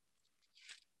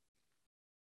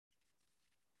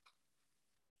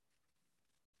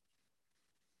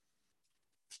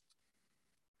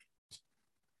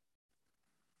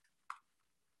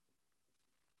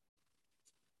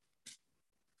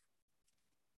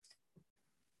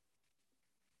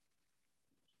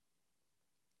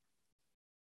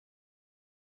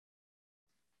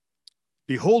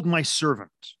 Behold my servant,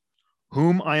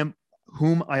 whom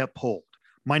I uphold,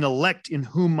 mine elect in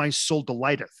whom my soul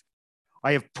delighteth.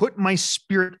 I have put my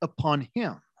spirit upon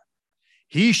him.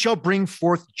 He shall bring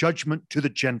forth judgment to the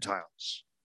Gentiles,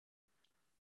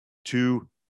 to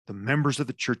the members of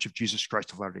the Church of Jesus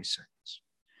Christ of Latter-day Saints.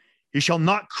 He shall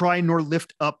not cry nor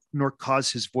lift up nor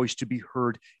cause his voice to be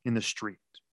heard in the street.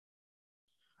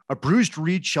 A bruised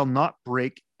reed shall not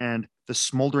break, and the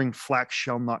smoldering flax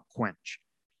shall not quench.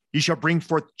 He shall bring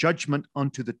forth judgment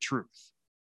unto the truth.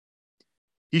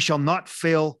 He shall not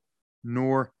fail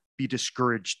nor be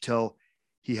discouraged till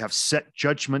he have set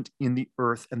judgment in the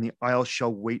earth, and the isles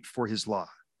shall wait for his law.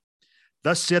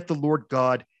 Thus saith the Lord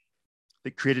God,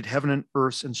 that created heaven and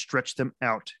earth and stretched them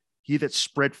out, he that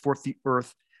spread forth the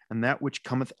earth and that which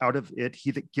cometh out of it,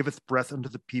 he that giveth breath unto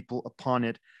the people upon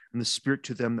it, and the spirit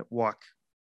to them that walk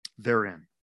therein.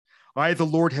 I, the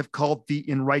Lord, have called thee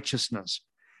in righteousness,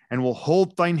 and will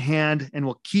hold thine hand, and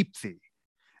will keep thee,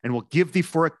 and will give thee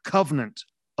for a covenant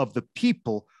of the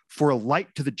people, for a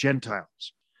light to the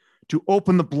Gentiles, to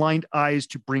open the blind eyes,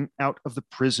 to bring out the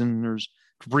prisoners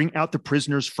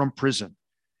from prison,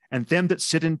 and them that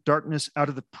sit in darkness out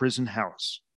of the prison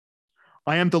house.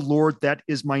 I am the Lord, that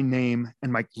is my name,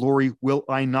 and my glory will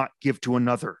I not give to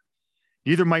another,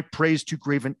 neither my praise to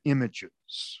graven images.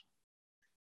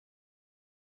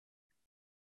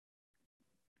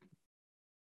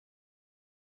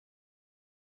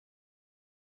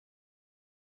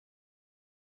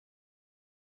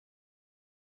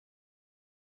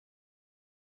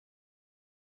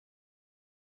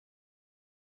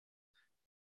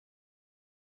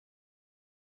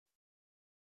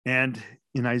 And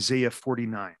in Isaiah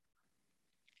 49.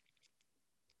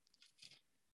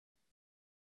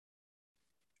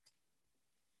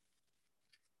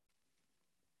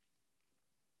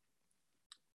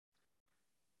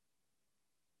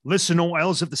 Listen, O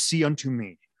isles of the sea, unto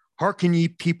me. Hearken, ye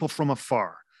people from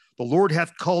afar. The Lord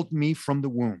hath called me from the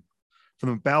womb. From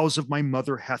the bowels of my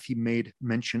mother hath he made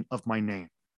mention of my name.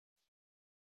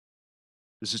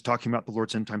 This is talking about the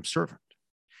Lord's end-time servant.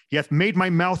 He hath made my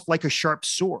mouth like a sharp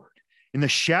sword. In the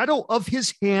shadow of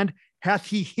his hand hath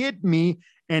he hid me,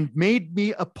 and made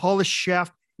me a polished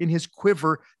shaft in his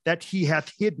quiver that he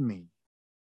hath hid me.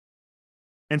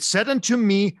 And said unto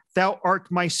me, thou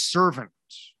art my servant.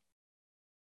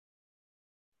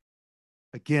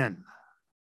 Again,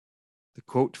 the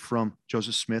quote from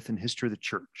Joseph Smith in History of the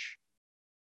Church.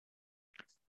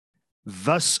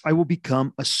 Thus I will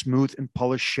become a smooth and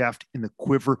polished shaft in the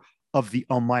quiver of the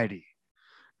Almighty.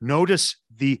 Notice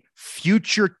the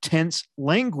future tense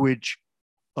language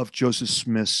of Joseph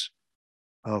Smith's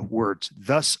words.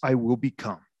 Thus I will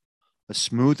become a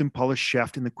smooth and polished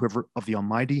shaft in the quiver of the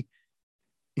Almighty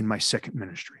in my second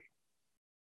ministry,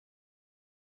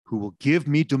 who will give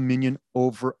me dominion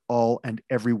over all and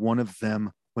every one of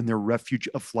them when their refuge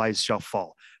of lies shall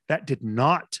fall. That did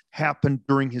not happen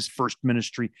during his first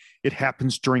ministry. It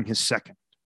happens during his second.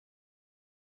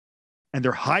 And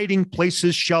their hiding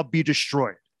places shall be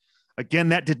destroyed. Again,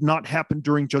 that did not happen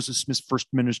during Joseph Smith's first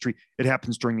ministry. It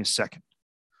happens during his second.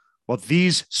 while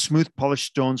these smooth polished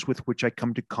stones with which I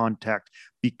come to contact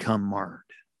become marred.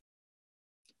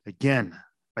 Again,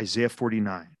 Isaiah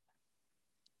 49.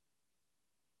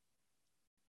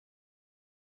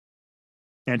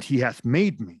 And he hath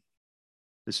made me,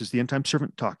 this is the end time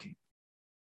servant talking,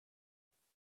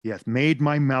 he hath made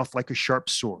my mouth like a sharp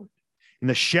sword. In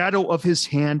the shadow of his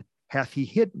hand hath he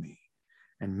hid me,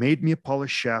 and made me a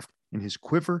polished shaft. In his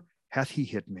quiver hath he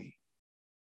hid me.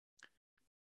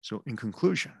 So in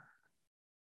conclusion,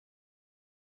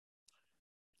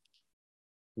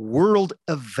 world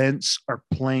events are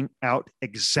playing out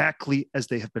exactly as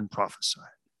they have been prophesied.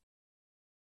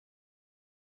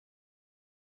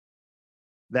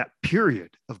 That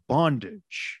period of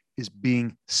bondage is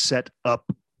being set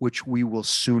up, which we will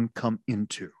soon come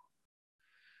into.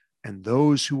 And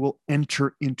those who will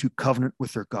enter into covenant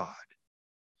with their God,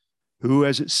 who,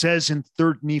 as it says in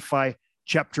 3 Nephi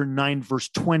chapter 9, verse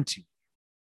 20,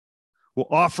 will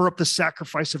offer up the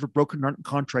sacrifice of a broken heart and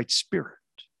contrite spirit.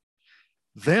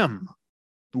 Them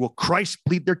will Christ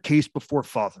plead their case before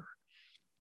Father.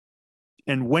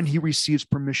 And when he receives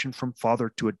permission from Father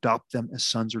to adopt them as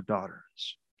sons or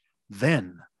daughters,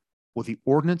 then will the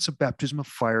ordinance of baptism of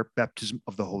fire, baptism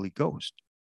of the Holy Ghost,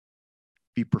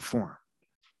 be performed.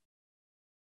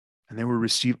 And they will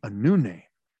receive a new name,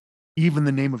 even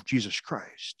the name of Jesus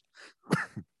Christ.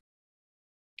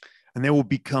 And they will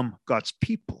become God's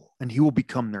people, and he will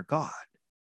become their God.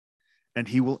 And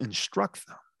he will instruct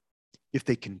them, if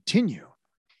they continue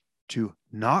to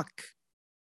knock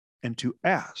and to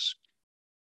ask,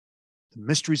 the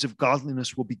mysteries of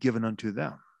godliness will be given unto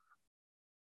them.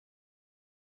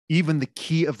 Even the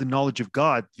key of the knowledge of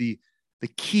God, the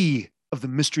key of the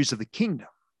mysteries of the kingdom.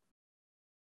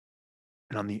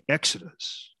 And on the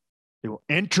Exodus, they will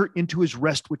enter into his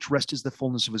rest, which rest is the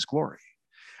fullness of his glory.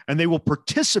 And they will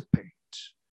participate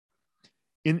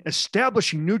in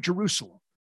establishing New Jerusalem.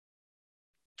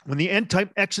 When the end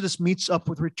time Exodus meets up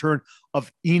with return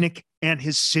of Enoch and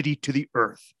his city to the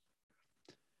earth.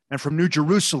 And from New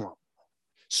Jerusalem,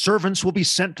 servants will be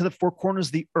sent to the four corners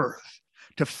of the earth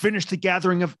to finish the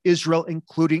gathering of Israel,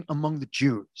 including among the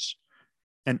Jews.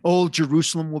 And old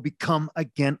Jerusalem will become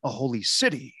again a holy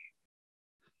city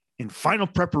in final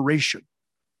preparation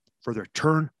for the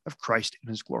return of Christ in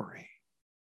his glory.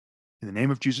 In the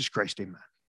name of Jesus Christ, amen.